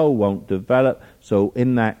your soul won't develop. So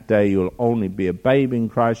in that day you'll only be a babe in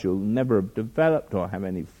Christ. You'll never have developed or have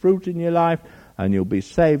any fruit in your life, and you'll be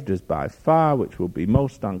saved as by fire, which will be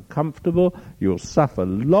most uncomfortable. You'll suffer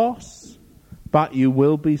loss, but you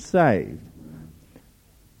will be saved.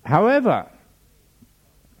 However,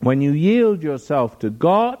 when you yield yourself to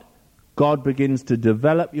God, God begins to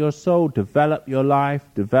develop your soul, develop your life,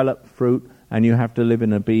 develop fruit, and you have to live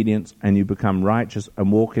in obedience, and you become righteous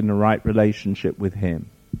and walk in the right relationship with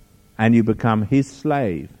Him. And you become His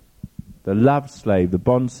slave, the loved slave, the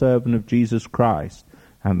bondservant of Jesus Christ.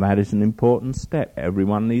 And that is an important step.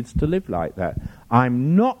 Everyone needs to live like that.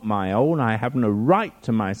 I'm not my own. I have no right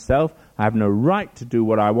to myself. I have no right to do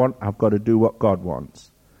what I want. I've got to do what God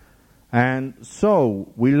wants. And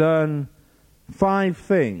so we learn 5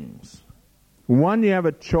 things. 1, you have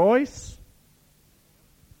a choice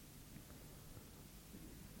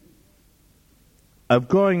of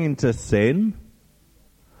going into sin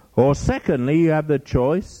Or secondly, you have the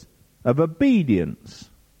choice of obedience.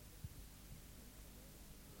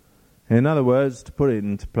 In other words, to put it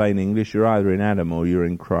into plain English, you're either in Adam or you're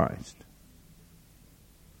in Christ.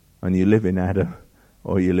 And you live in Adam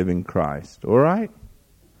or you live in Christ. All right?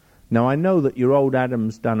 Now, I know that your old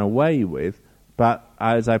Adam's done away with, but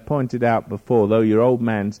as I pointed out before, though your old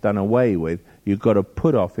man's done away with, you've got to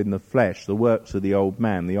put off in the flesh the works of the old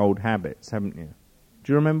man, the old habits, haven't you?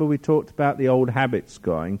 Do you remember we talked about the old habits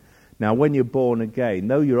going? Now, when you're born again,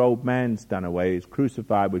 though your old man's done away, is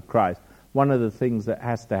crucified with Christ, one of the things that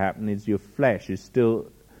has to happen is your flesh is still,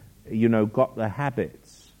 got the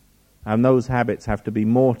habits. And those habits have to be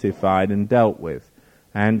mortified and dealt with.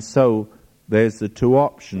 And so there's the two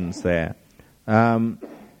options there. The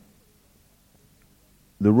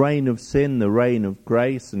reign of sin, the reign of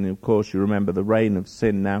grace, and of course you remember the reign of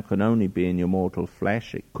sin now can only be in your mortal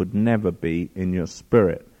flesh. It could never be in your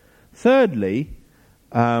spirit. Thirdly,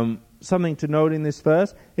 something to note in this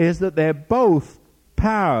verse is that they're both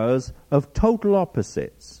powers of total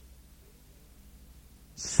opposites.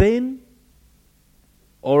 Sin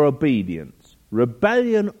or obedience.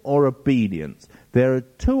 Rebellion or obedience. There are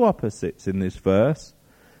two opposites in this verse,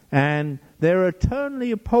 and they're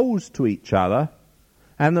eternally opposed to each other,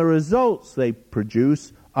 and the results they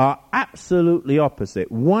produce are absolutely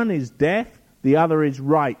opposite. One is death, the other is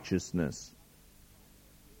righteousness.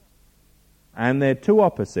 And they're two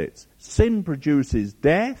opposites. Sin produces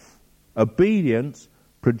death, obedience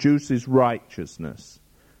produces righteousness.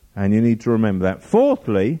 And you need to remember that.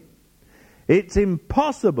 Fourthly, it's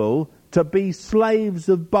impossible to be slaves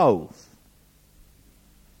of both.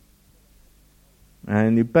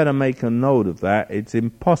 And you better make a note of that. It's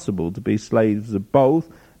impossible to be slaves of both.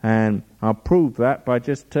 And I'll prove that by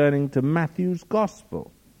just turning to Matthew's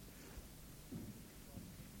Gospel.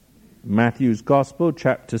 Matthew's Gospel,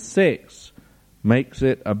 chapter 6, makes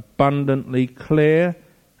it abundantly clear,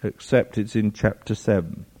 except it's in chapter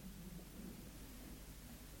 7.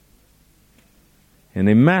 And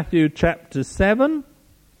in Matthew chapter 7,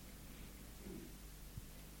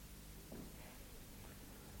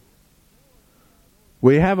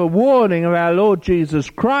 we have a warning of our Lord Jesus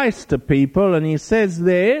Christ to people, and he says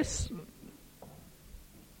this,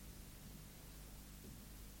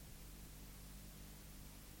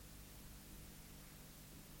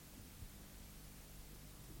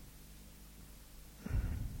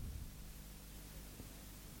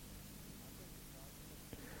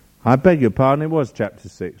 I beg your pardon, it was chapter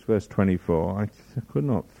 6, verse 24. I could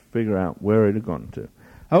not figure out where it had gone to.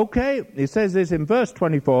 Okay, it says this in verse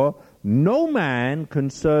 24, no man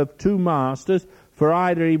can serve two masters, for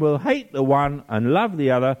either he will hate the one and love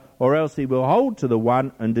the other, or else he will hold to the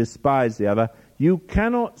one and despise the other. You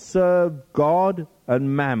cannot serve God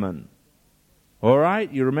and mammon. All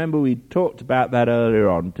right, you remember we talked about that earlier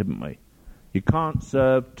on, didn't we? You can't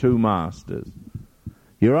serve two masters.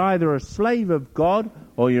 You're either a slave of God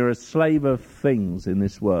or you're a slave of things in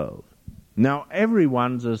this world. Now,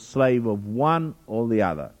 everyone's a slave of one or the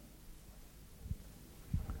other.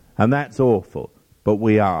 And that's awful, but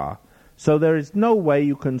we are. So there is no way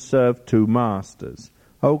you can serve two masters.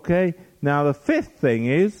 Okay? Now, the fifth thing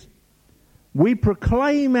is, we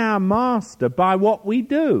proclaim our master by what we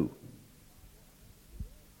do.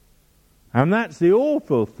 And that's the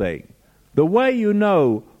awful thing. The way you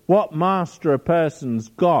know what master a person's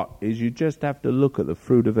got is you just have to look at the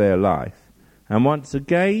fruit of their life. And once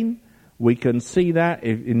again, we can see that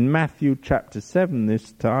in Matthew chapter 7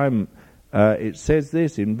 this time. It says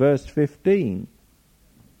this in verse 15.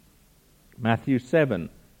 Matthew 7.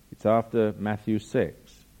 It's after Matthew 6.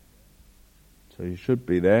 So you should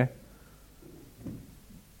be there.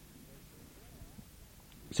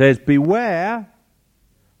 It says, beware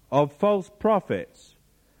of false prophets,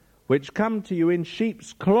 which come to you in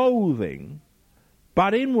sheep's clothing,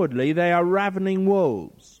 but inwardly they are ravening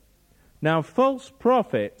wolves. Now false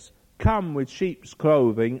prophets come with sheep's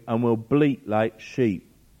clothing and will bleat like sheep.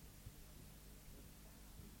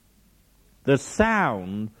 The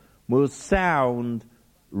sound will sound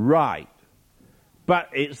right, but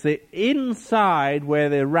it's the inside where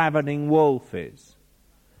the ravening wolf is.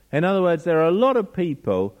 In other words, there are a lot of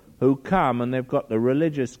people who come and they've got the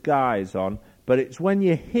religious guise on, but it's when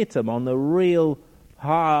you hit them on the real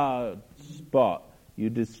hard spot, you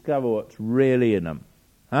discover what's really in them.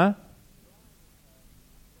 Huh?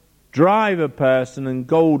 Drive a person and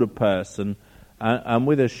goad a person, and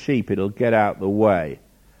with a sheep it'll get out the way.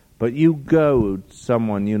 But you goad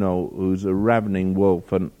someone, who's a ravening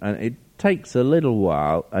wolf, and it takes a little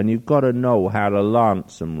while, and you've got to know how to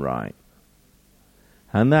lance them right.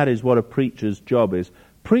 And that is what a preacher's job is.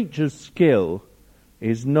 Preacher's skill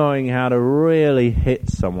is knowing how to really hit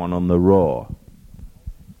someone on the raw.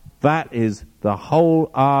 That is the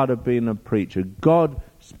whole art of being a preacher. God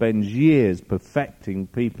spends years perfecting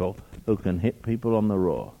people who can hit people on the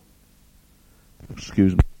raw.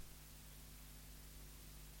 Excuse me.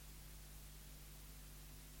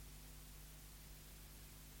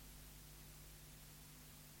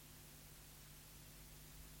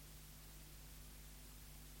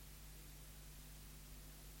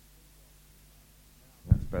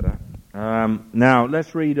 That's better. Now,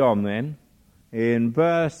 let's read on then. In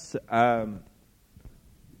verse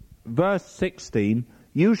 16,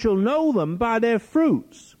 you shall know them by their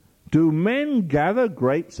fruits. Do men gather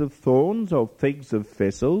grapes of thorns or figs of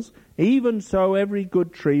thistles? Even so every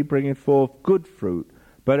good tree bringeth forth good fruit,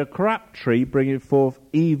 but a corrupt tree bringeth forth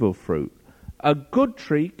evil fruit. A good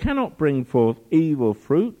tree cannot bring forth evil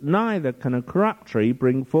fruit, neither can a corrupt tree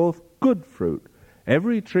bring forth good fruit.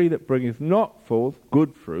 Every tree that bringeth not forth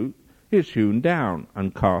good fruit is hewn down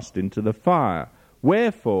and cast into the fire.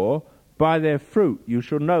 Wherefore, by their fruit you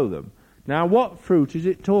shall know them. Now, what fruit is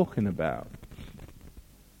it talking about?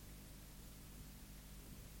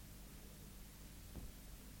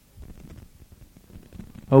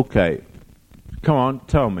 Okay, come on,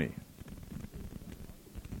 tell me.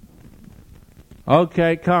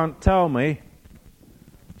 Okay, can't tell me.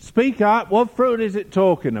 Speak up, what fruit is it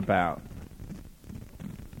talking about?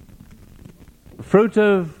 Fruit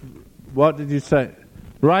of, what did you say?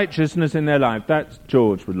 Righteousness in their life. That's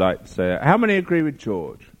George would like to say it. How many agree with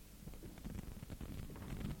George?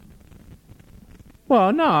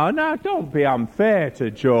 Well, no, don't be unfair to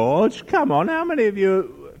George. Come on, how many of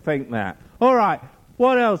you think that? All right,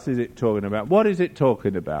 what else is it talking about? What is it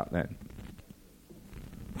talking about then?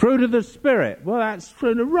 Fruit of the Spirit. Well, that's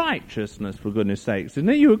fruit of righteousness, for goodness sakes, isn't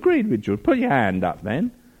it? You agreed with George. Put your hand up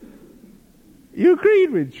then. You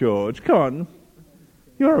agreed with George. Come on.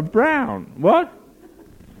 You're a Brown. What?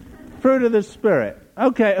 Fruit of the Spirit.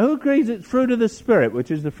 Okay, who agrees it's fruit of the Spirit,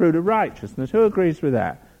 which is the fruit of righteousness? Who agrees with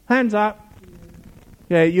that? Hands up.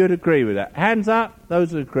 Yeah, you'd agree with that. Hands up.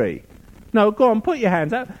 Those that agree. No, go on, put your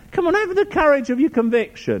hands up. Come on, have the courage of your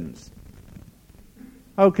convictions.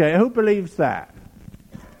 Okay, who believes that?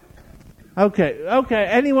 Okay,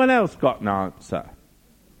 anyone else got an answer?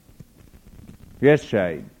 Yes,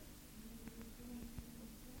 Shane.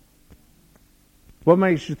 What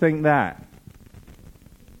makes you think that?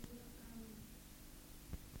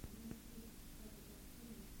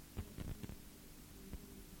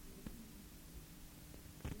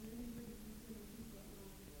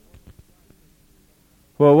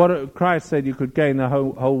 Well, what Christ said, you could gain the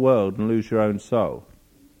whole world and lose your own soul.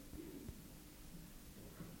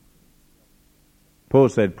 Paul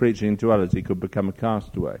said, preaching to others, he could become a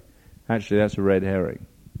castaway. Actually, that's a red herring,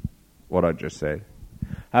 what I just said.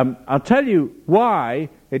 I'll tell you why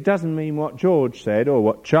it doesn't mean what George said, or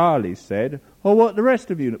what Charlie said, or what the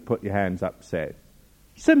rest of you that put your hands up said.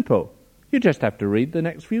 Simple. You just have to read the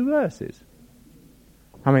next few verses.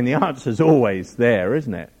 I mean, the answer's always there,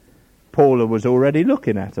 isn't it? Paula was already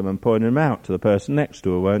looking at them and pointing them out to the person next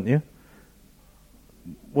to her, weren't you?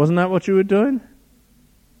 Wasn't that what you were doing?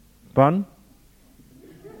 Pardon?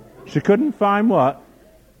 She couldn't find what?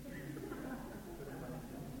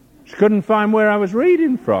 She couldn't find where I was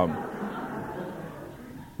reading from.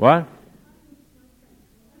 What?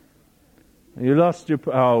 You lost your...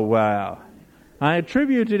 Oh, wow. I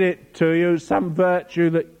attributed it to you, some virtue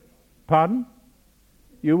that... Pardon?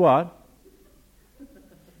 You what?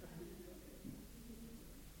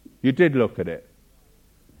 You did look at it.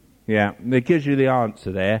 Yeah, it gives you the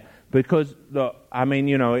answer there. Because, look, I mean,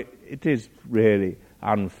 you know, it is really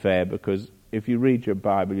unfair, because if you read your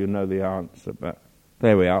Bible, you know the answer. But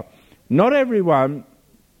there we are. Not everyone,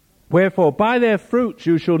 wherefore by their fruits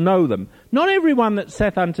you shall know them. Not everyone that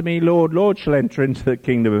saith unto me, Lord, Lord, shall enter into the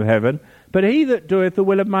kingdom of heaven, but he that doeth the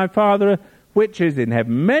will of my Father which is in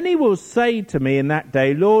heaven. Many will say to me in that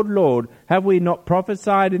day, Lord, Lord, have we not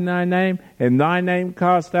prophesied in thy name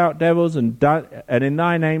cast out devils, and in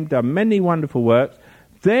thy name done many wonderful works?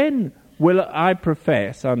 Then will I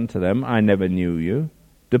profess unto them, I never knew you.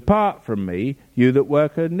 Depart from me, you that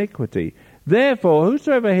work iniquity. Therefore,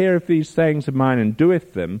 whosoever heareth these sayings of mine and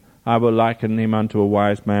doeth them, I will liken him unto a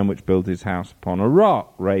wise man which built his house upon a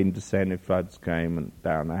rock. Rain descended, floods came, and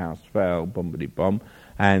down the house fell, bombity-bomb.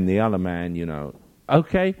 And the other man, you know,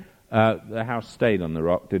 okay, the house stayed on the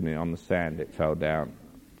rock, didn't it? On the sand, it fell down.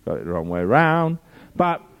 Got it the wrong way round.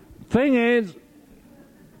 But thing is,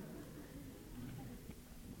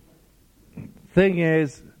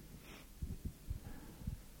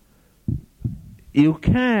 you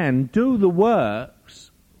can do the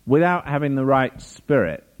works without having the right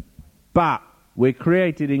spirit. But we're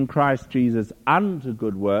created in Christ Jesus unto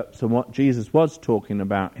good works, and what Jesus was talking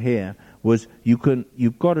about here was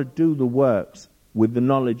you've got to do the works with the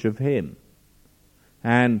knowledge of Him.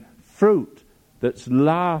 And fruit that's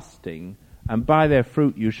lasting, and by their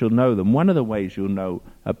fruit you shall know them. One of the ways you'll know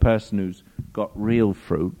a person who's got real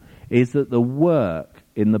fruit is that the work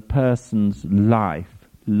in the person's life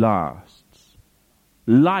lasts.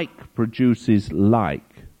 Like produces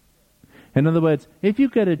like. In other words, if you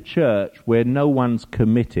get a church where no one's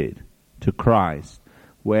committed to Christ,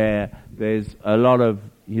 where there's a lot of,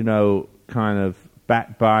 kind of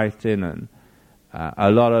backbiting and a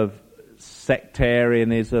lot of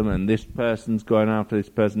sectarianism, and this person's going after this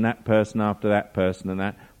person, that person after that person and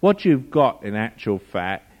that, what you've got in actual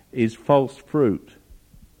fact is false fruit.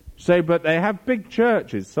 Say, but they have big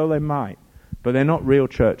churches, so they might, but they're not real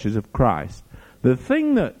churches of Christ. The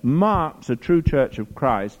thing that marks a true church of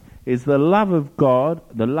Christ is the love of God,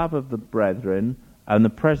 the love of the brethren, and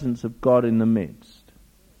the presence of God in the midst.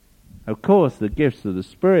 Of course, the gifts of the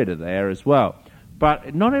Spirit are there as well.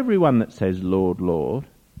 But not everyone that says, Lord, Lord.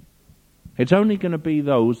 It's only going to be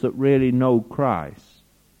those that really know Christ.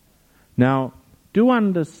 Now, do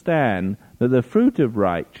understand that the fruit of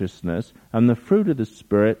righteousness and the fruit of the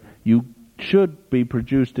Spirit, you should be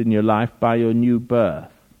produced in your life by your new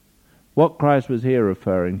birth. What Christ was here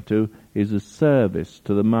referring to is a service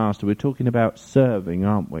to the Master. We're talking about serving,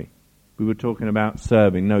 aren't we? We were talking about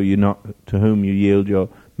serving. No, you're not, to whom you yield your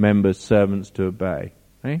members, servants to obey.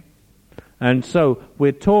 Eh? And so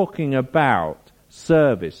we're talking about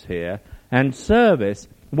service here. And service,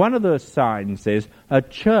 one of the signs is a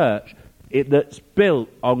church that's built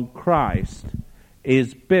on Christ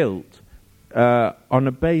is built on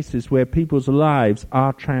a basis where people's lives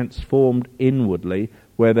are transformed inwardly,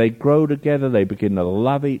 where they grow together, they begin to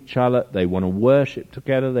love each other, they want to worship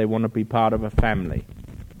together, they want to be part of a family.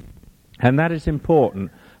 And that is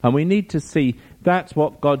important. And we need to see that's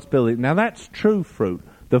what God's building. Now that's true fruit.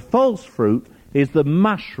 The false fruit is the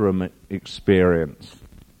mushroom experience.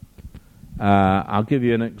 I'll give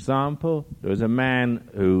you an example. There was a man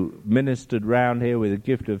who ministered round here with a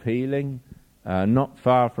gift of healing, not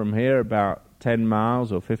far from here, about 10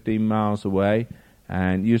 miles or 15 miles away,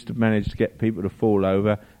 and used to manage to get people to fall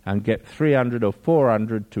over and get 300 or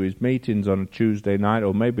 400 to his meetings on a Tuesday night,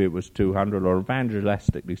 or maybe it was 200, or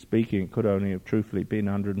evangelistically speaking, it could only have truthfully been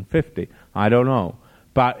 150. I don't know.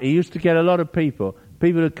 But he used to get a lot of people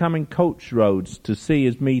would come in coach roads to see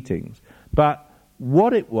his meetings. But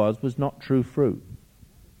what it was not true fruit.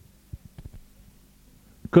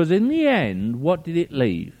 Because in the end, what did it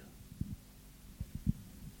leave?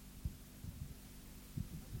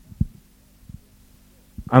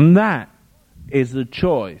 And that is the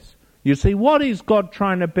choice. You see, what is God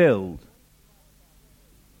trying to build?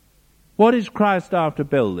 What is Christ after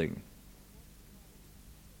building?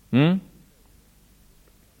 Well,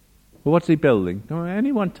 what's he building?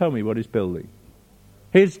 Anyone tell me what he's building?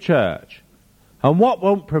 His church. And what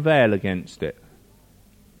won't prevail against it?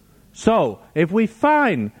 So, if we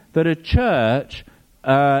find that a church,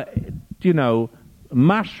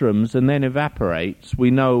 mushrooms and then evaporates, we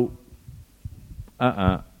know,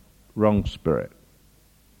 wrong spirit.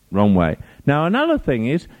 Wrong way. Now, another thing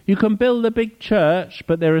is, you can build a big church,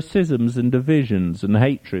 but there are schisms and divisions and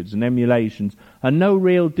hatreds and emulations, and no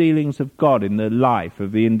real dealings of God in the life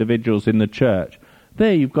of the individuals in the church.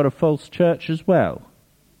 There you've got a false church as well.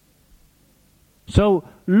 So,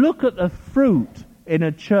 look at the fruit in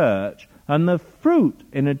a church, and the fruit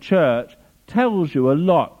in a church tells you a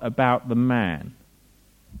lot about the man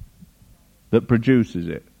that produces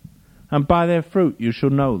it. And by their fruit you shall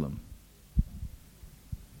know them.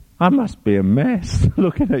 I must be a mess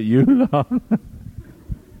looking at you lot.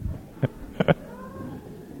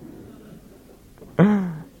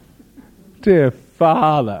 Dear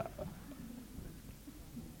Father.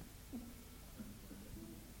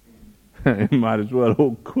 You might as well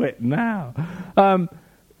all quit now.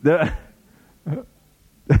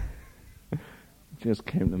 Just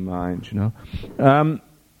came to mind,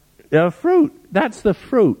 fruit, that's the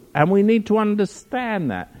fruit, and we need to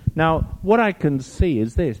understand that. Now, what I can see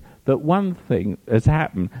is this, that one thing has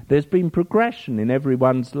happened. There's been progression in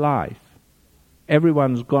everyone's life.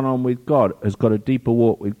 Everyone's gone on with God, has got a deeper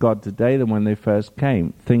walk with God today than when they first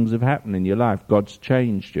came. Things have happened in your life. God's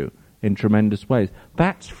changed you in tremendous ways.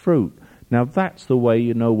 That's fruit. Now, that's the way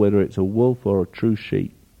you know whether it's a wolf or a true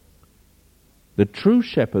sheep. The true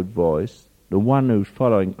shepherd voice, the one who's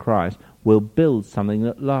following Christ, will build something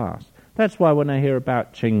that lasts. That's why when I hear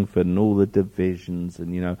about Chingford and all the divisions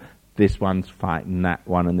and, this one's fighting that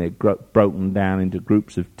one and they're broken down into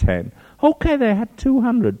groups of 10. Okay, they had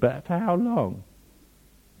 200, but for how long?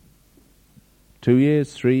 2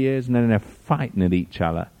 years, 3 years, and then they're fighting at each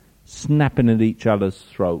other, snapping at each other's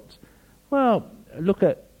throats. Well, look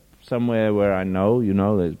at somewhere where I know,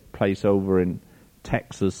 there's a place over in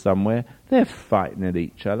Texas somewhere. They're fighting at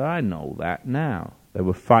each other. I know that now. They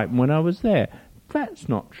were fighting when I was there. That's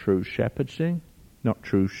not true shepherding, not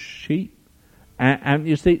true sheep. And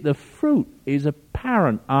you see, the fruit is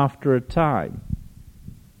apparent after a time.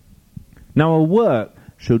 Now, a work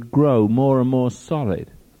should grow more and more solid,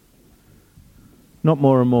 not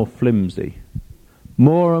more and more flimsy.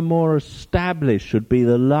 More and more established should be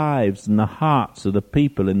the lives and the hearts of the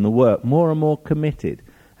people in the work, more and more committed.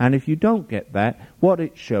 And if you don't get that, what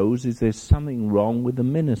it shows is there's something wrong with the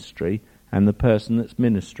ministry and the person that's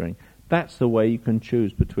ministering. That's the way you can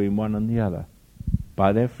choose between one and the other.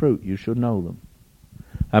 By their fruit you shall know them.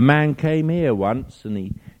 A man came here once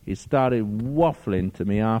and he started waffling to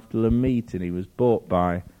me after the meeting. He was bought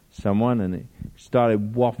by someone and he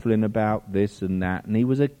started waffling about this and that. And he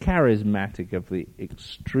was a charismatic of the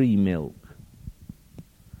extreme ilk.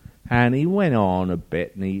 And he went on a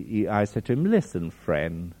bit and I said to him, listen,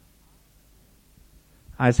 friend.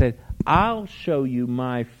 I said, I'll show you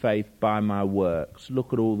my faith by my works.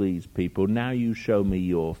 Look at all these people. Now you show me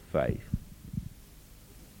your faith.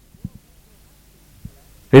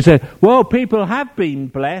 He said, well, people have been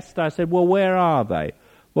blessed. I said, well, where are they?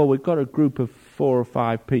 Well, we've got a group of 4 or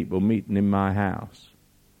 5 people meeting in my house.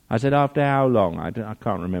 I said, after how long? I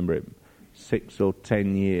can't remember it. 6 or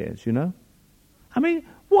 10 years, I mean,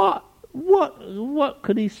 what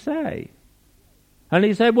could he say? And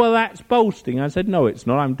he said, well, that's boasting. I said, no, it's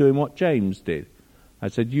not. I'm doing what James did. I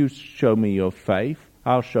said, you show me your faith.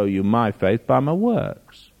 I'll show you my faith by my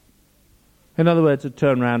works. In other words, to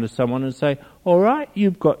turn around to someone and say, all right,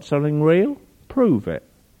 you've got something real, prove it.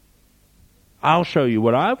 I'll show you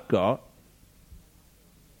what I've got.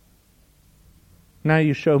 Now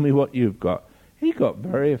you show me what you've got. He got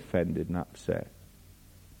very offended and upset.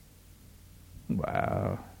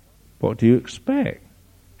 Well, what do you expect?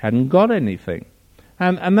 Hadn't got anything.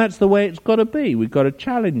 And that's the way it's got to be. We've got to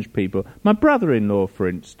challenge people. My brother-in-law, for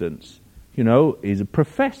instance, is a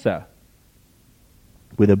professor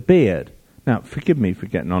with a beard. Now, forgive me for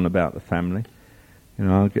getting on about the family.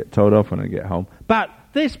 I'll get told off when I get home. But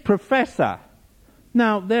this professor,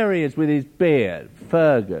 now there he is with his beard,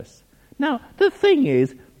 Fergus. Now, the thing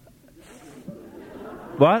is,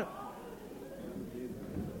 what?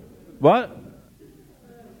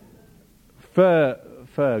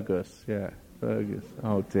 Fergus, yeah, Fergus.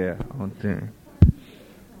 Oh dear.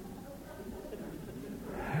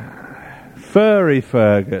 Furry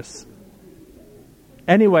Fergus.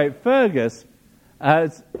 Anyway, Fergus,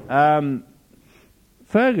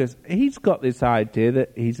 he's got this idea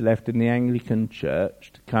that he's left in the Anglican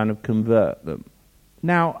Church to kind of convert them.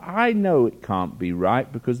 Now, I know it can't be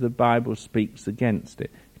right because the Bible speaks against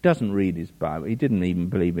it. He doesn't read his Bible. He didn't even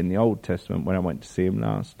believe in the Old Testament when I went to see him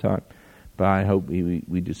last time. But I hope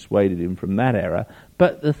we dissuaded him from that error.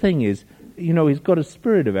 But the thing is, he's got a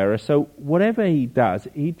spirit of error, so whatever he does,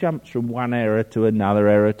 he jumps from one error to another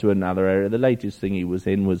error to another error. The latest thing he was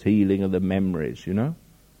in was healing of the memories,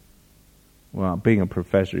 Well, being a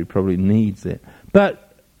professor, he probably needs it.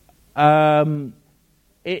 But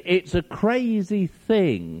it's a crazy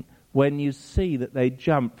thing when you see that they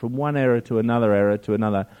jump from one error to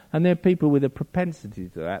another, and there are people with a propensity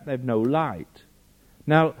to that. They've no light.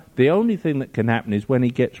 Now, the only thing that can happen is when he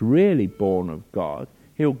gets really born of God,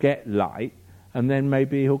 he'll get light, and then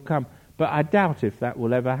maybe he'll come. But I doubt if that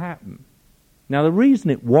will ever happen. Now, the reason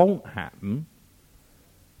it won't happen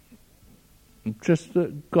is just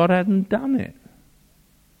that God hasn't done it.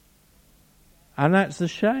 And that's a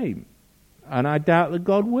shame. And I doubt that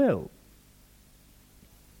God will.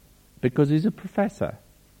 Because he's a professor.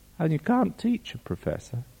 And you can't teach a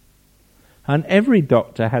professor. And every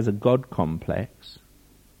doctor has a God complex.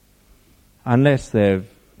 Unless they've,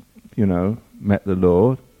 met the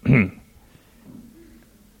Lord. And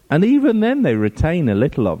even then they retain a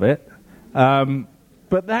little of it.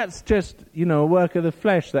 But that's just, a work of the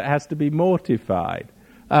flesh that has to be mortified.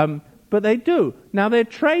 But they do. Now they're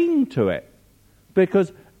trained to it.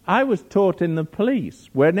 Because I was taught in the police,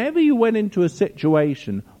 whenever you went into a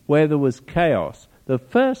situation where there was chaos, the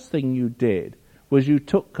first thing you did was you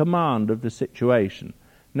took command of the situation.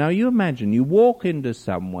 Now you imagine, you walk into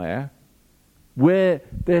somewhere where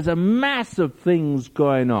there's a mass of things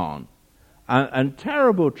going on and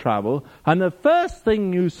terrible trouble, and the first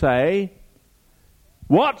thing you say,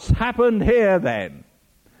 what's happened here then?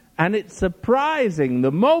 And it's surprising,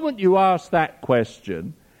 the moment you ask that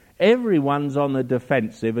question, everyone's on the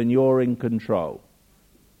defensive and you're in control.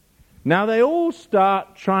 Now they all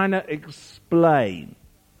start trying to explain.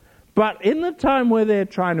 But in the time where they're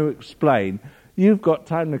trying to explain, you've got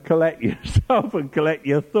time to collect yourself and collect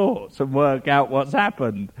your thoughts and work out what's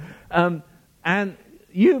happened. And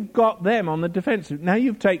you've got them on the defensive. Now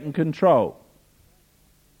you've taken control.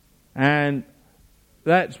 And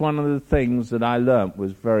that's one of the things that I learnt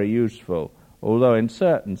was very useful. Although in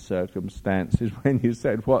certain circumstances, when you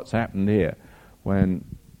said, what's happened here? When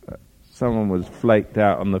someone was flaked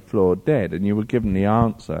out on the floor dead and you were given the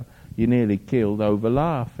answer, you nearly keeled over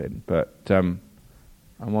laughing. But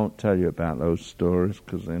I won't tell you about those stories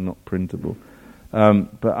because they're not printable.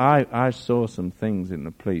 But I saw some things in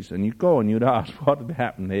the police, and you'd go and you'd ask, what had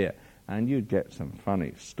happened here? And you'd get some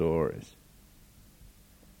funny stories.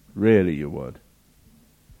 Really you would.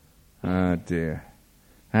 Oh dear.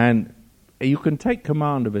 And you can take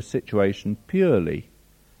command of a situation purely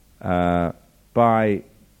by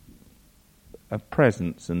a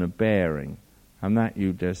presence and a bearing. And that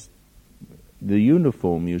the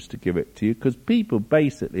uniform used to give it to you, because people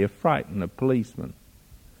basically are frightened of policemen.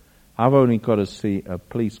 I've only got to see a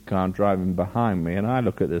police car driving behind me, and I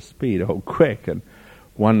look at the speed quick and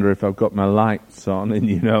wonder if I've got my lights on,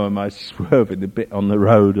 and am I swerving a bit on the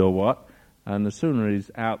road or what? And the sooner he's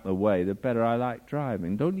out the way, the better I like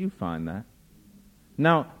driving. Don't you find that?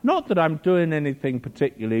 Now, not that I'm doing anything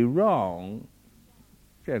particularly wrong,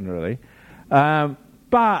 generally, but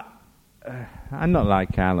I'm not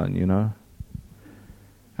like Alan,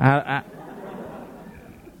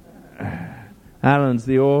 Alan's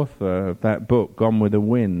the author of that book, Gone with the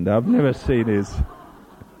Wind. I've never seen his...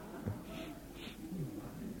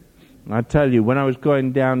 I tell you, when I was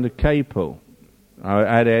going down to Capel, I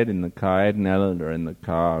had Ed in the car, Ed and Eleanor in the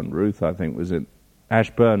car, and Ruth, I think, was in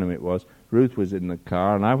Ashburnham it was. Ruth was in the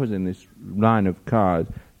car, and I was in this line of cars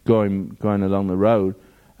going along the road,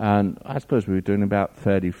 and I suppose we were doing about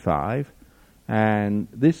 35, and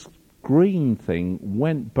this green thing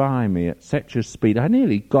went by me at such a speed, I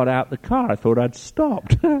nearly got out the car. I thought I'd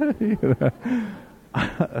stopped. I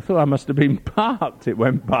thought I must have been parked. It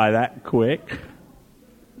went by that quick.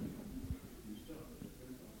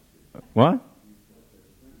 What?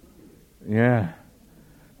 Yeah.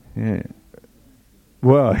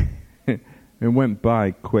 Well, it went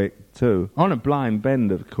by quick too. On a blind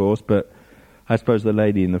bend, of course, but I suppose the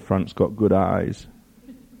lady in the front's got good eyes.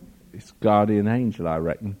 It's guardian angel, I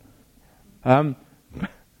reckon.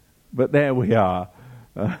 But there we are.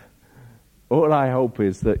 All I hope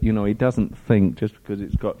is that, he doesn't think just because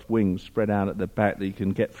it's got wings spread out at the back that he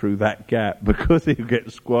can get through that gap, because he'll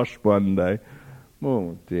get squashed one day.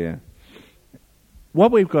 Oh dear.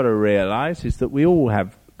 What we've got to realize is that we all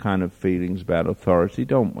have kind of feelings about authority,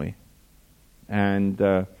 don't we? And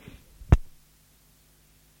I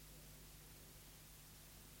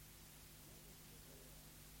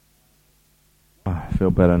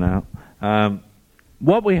feel better now.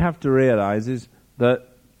 What we have to realize is that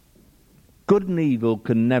good and evil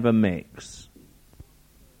can never mix.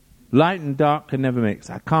 Light and dark can never mix.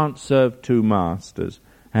 I can't serve two masters.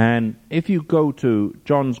 And if you go to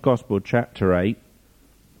John's Gospel, chapter 8,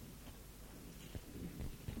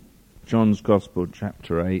 John's Gospel,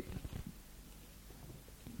 chapter 8.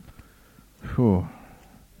 Whew.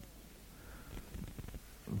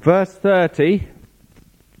 Verse 30.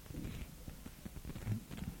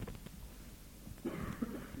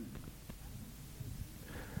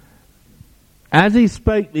 As he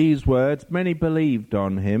spake these words, many believed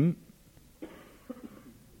on him.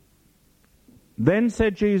 Then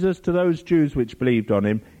said Jesus to those Jews which believed on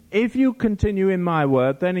him, if you continue in my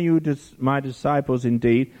word, then are you my disciples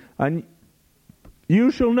indeed, and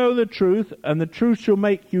you shall know the truth, and the truth shall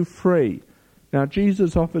make you free. Now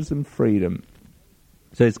Jesus offers them freedom.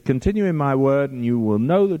 He says, continue in my word, and you will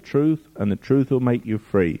know the truth, and the truth will make you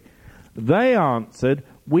free. They answered,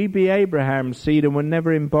 we be Abraham's seed, and were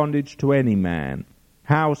never in bondage to any man.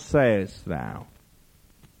 How sayest thou?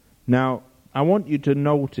 Now, I want you to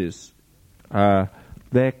notice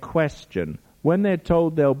their question. When they're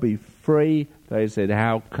told they'll be free, they said,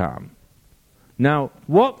 how come? Now,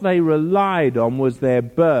 what they relied on was their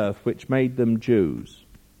birth, which made them Jews.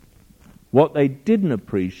 What they didn't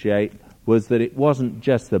appreciate was that it wasn't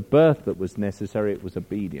just the birth that was necessary, it was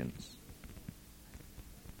obedience.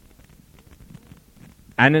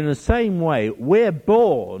 And in the same way, we're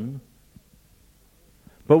born,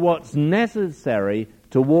 but what's necessary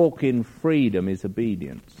to walk in freedom is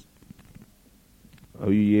obedience.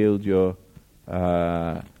 Oh, you yield your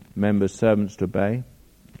members, servants to obey?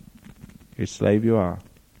 Your slave you are.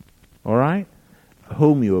 All right?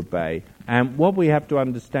 Whom you obey. And what we have to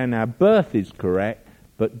understand, our birth is correct,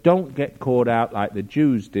 but don't get caught out like the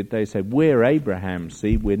Jews did. They said, we're Abraham's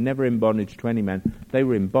seed, we're never in bondage to any man. They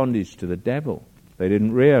were in bondage to the devil. They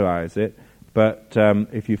didn't realize it. But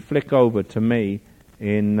if you flick over to me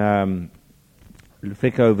and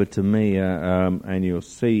you'll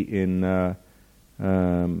see in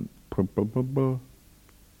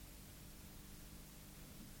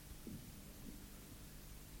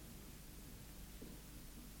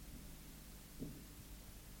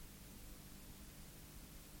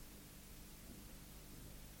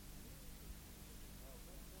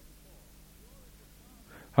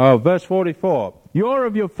verse 44. You're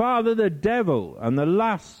of your father the devil, and the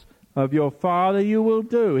lusts of your father you will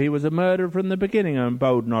do. He was a murderer from the beginning, and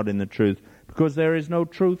abode not in the truth, because there is no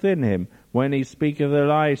truth in him. When he speaketh a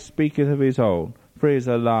lie, he speaketh of his own, for he is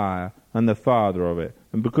a liar, and the father of it.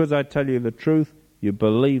 And because I tell you the truth, you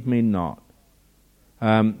believe me not.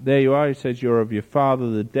 There you are, he says, you're of your father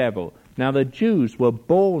the devil. Now the Jews were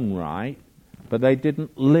born right, but they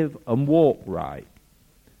didn't live and walk right.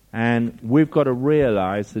 And we've got to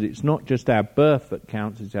realize that it's not just our birth that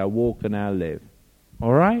counts, it's our walk and our live.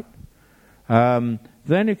 All right? Then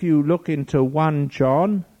if you look into 1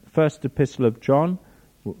 John, first epistle of John,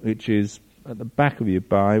 which is at the back of your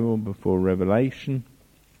Bible before Revelation.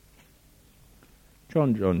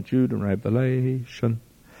 John, Jude, and Revelation.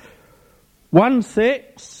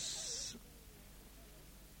 1:6.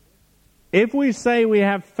 If we say we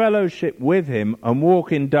have fellowship with him and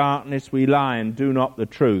walk in darkness, we lie and do not the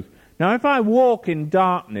truth. Now, if I walk in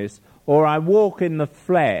darkness or I walk in the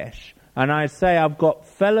flesh and I say I've got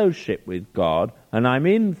fellowship with God and I'm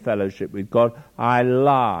in fellowship with God, I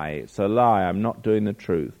lie. It's a lie. I'm not doing the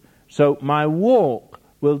truth. So my walk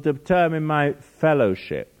will determine my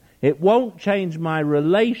fellowship. It won't change my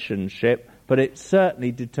relationship, but it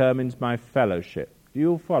certainly determines my fellowship. Do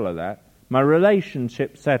you all follow that? My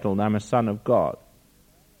relationship settled, I'm a son of God.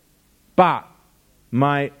 But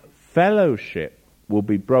my fellowship will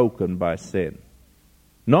be broken by sin.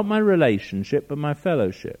 Not my relationship, but my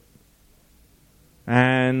fellowship.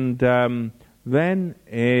 And then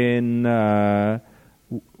in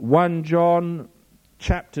 1 John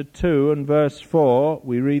chapter 2 and verse 4,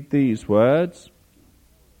 we read these words.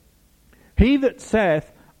 He that saith,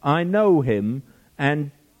 I know him,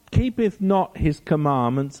 and keepeth not his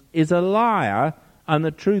commandments is a liar, and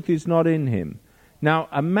the truth is not in him. Now,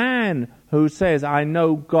 a man who says, I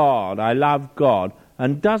know God, I love God,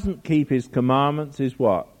 and doesn't keep his commandments is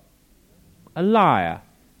what? A liar.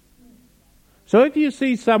 So if you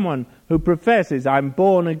see someone who professes, I'm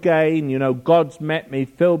born again, God's met me,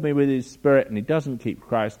 filled me with his Spirit, and he doesn't keep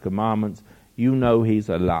Christ's commandments, you know he's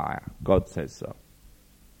a liar. God says so.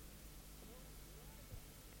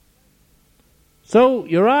 So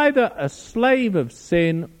you're either a slave of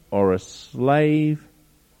sin or a slave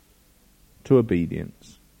to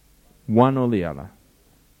obedience. One or the other.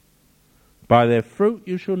 By their fruit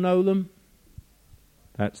you shall know them.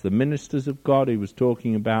 That's the ministers of God he was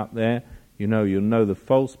talking about there. You'll know the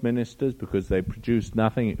false ministers because they produce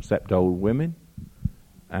nothing except old women.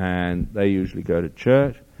 And they usually go to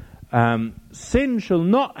church. Sin shall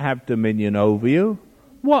not have dominion over you.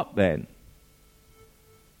 What then?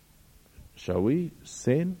 Shall we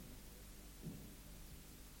sin?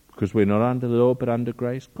 Because we're not under the law but under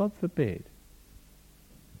grace? God forbid.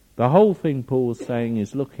 The whole thing Paul's saying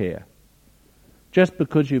is, look here. Just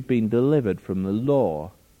because you've been delivered from the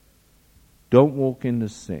law, don't walk into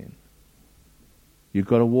sin. You've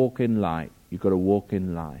got to walk in light. You've got to walk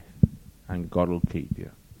in life. And God will keep you.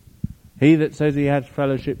 He that says he has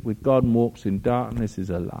fellowship with God and walks in darkness is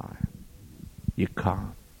a liar. You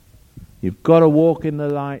can't. You've got to walk in the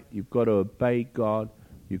light, you've got to obey God,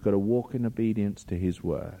 you've got to walk in obedience to his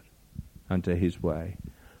word and to his way.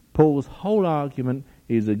 Paul's whole argument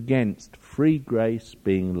is against free grace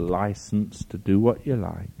being licensed to do what you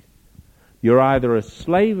like. You're either a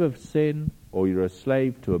slave of sin or you're a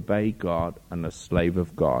slave to obey God and a slave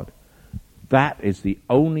of God. That is the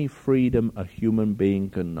only freedom a human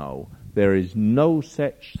being can know. There is no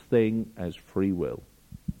such thing as free will.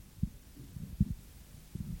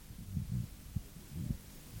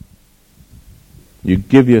 You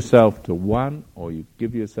give yourself to one or you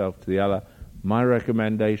give yourself to the other. My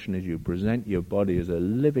recommendation is you present your body as a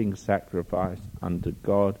living sacrifice unto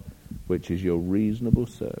God, which is your reasonable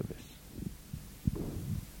service.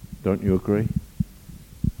 Don't you agree?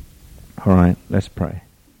 All right, let's pray.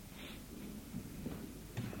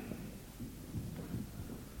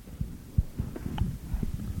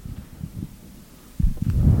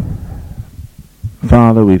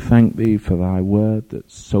 Father, we thank thee for thy word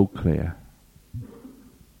that's so clear.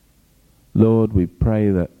 Lord, we pray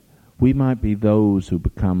that we might be those who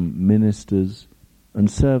become ministers and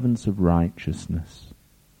servants of righteousness.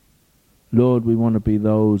 Lord, we want to be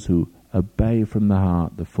those who obey from the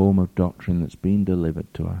heart the form of doctrine that's been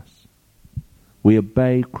delivered to us. We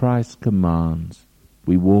obey Christ's commands.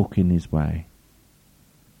 We walk in his way.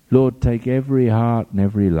 Lord, take every heart and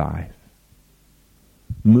every life.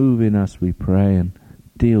 Move in us, we pray, and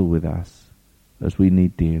deal with us as we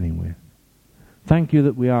need dealing with. Thank you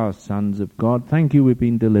that we are sons of God. Thank you we've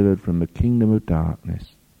been delivered from the kingdom of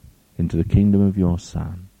darkness into the kingdom of your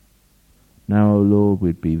Son. Now, O Lord,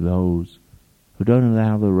 we'd be those who don't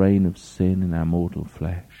allow the reign of sin in our mortal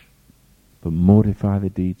flesh, but mortify the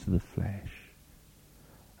deeds of the flesh,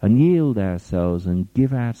 and yield ourselves and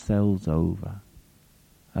give ourselves over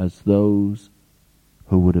as those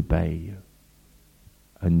who would obey you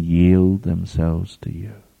and yield themselves to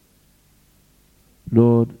you.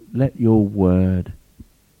 Lord, let your word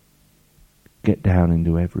get down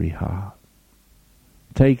into every heart.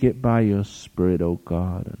 Take it by your Spirit, O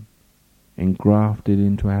God, and engraft it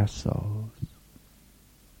into our souls.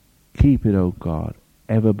 Keep it, O God,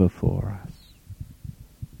 ever before us,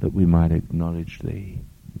 that we might acknowledge thee,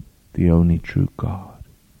 the only true God,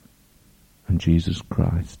 and Jesus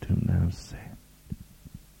Christ whom thou sent.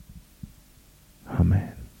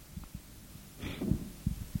 Amen.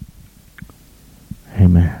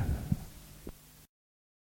 Amen.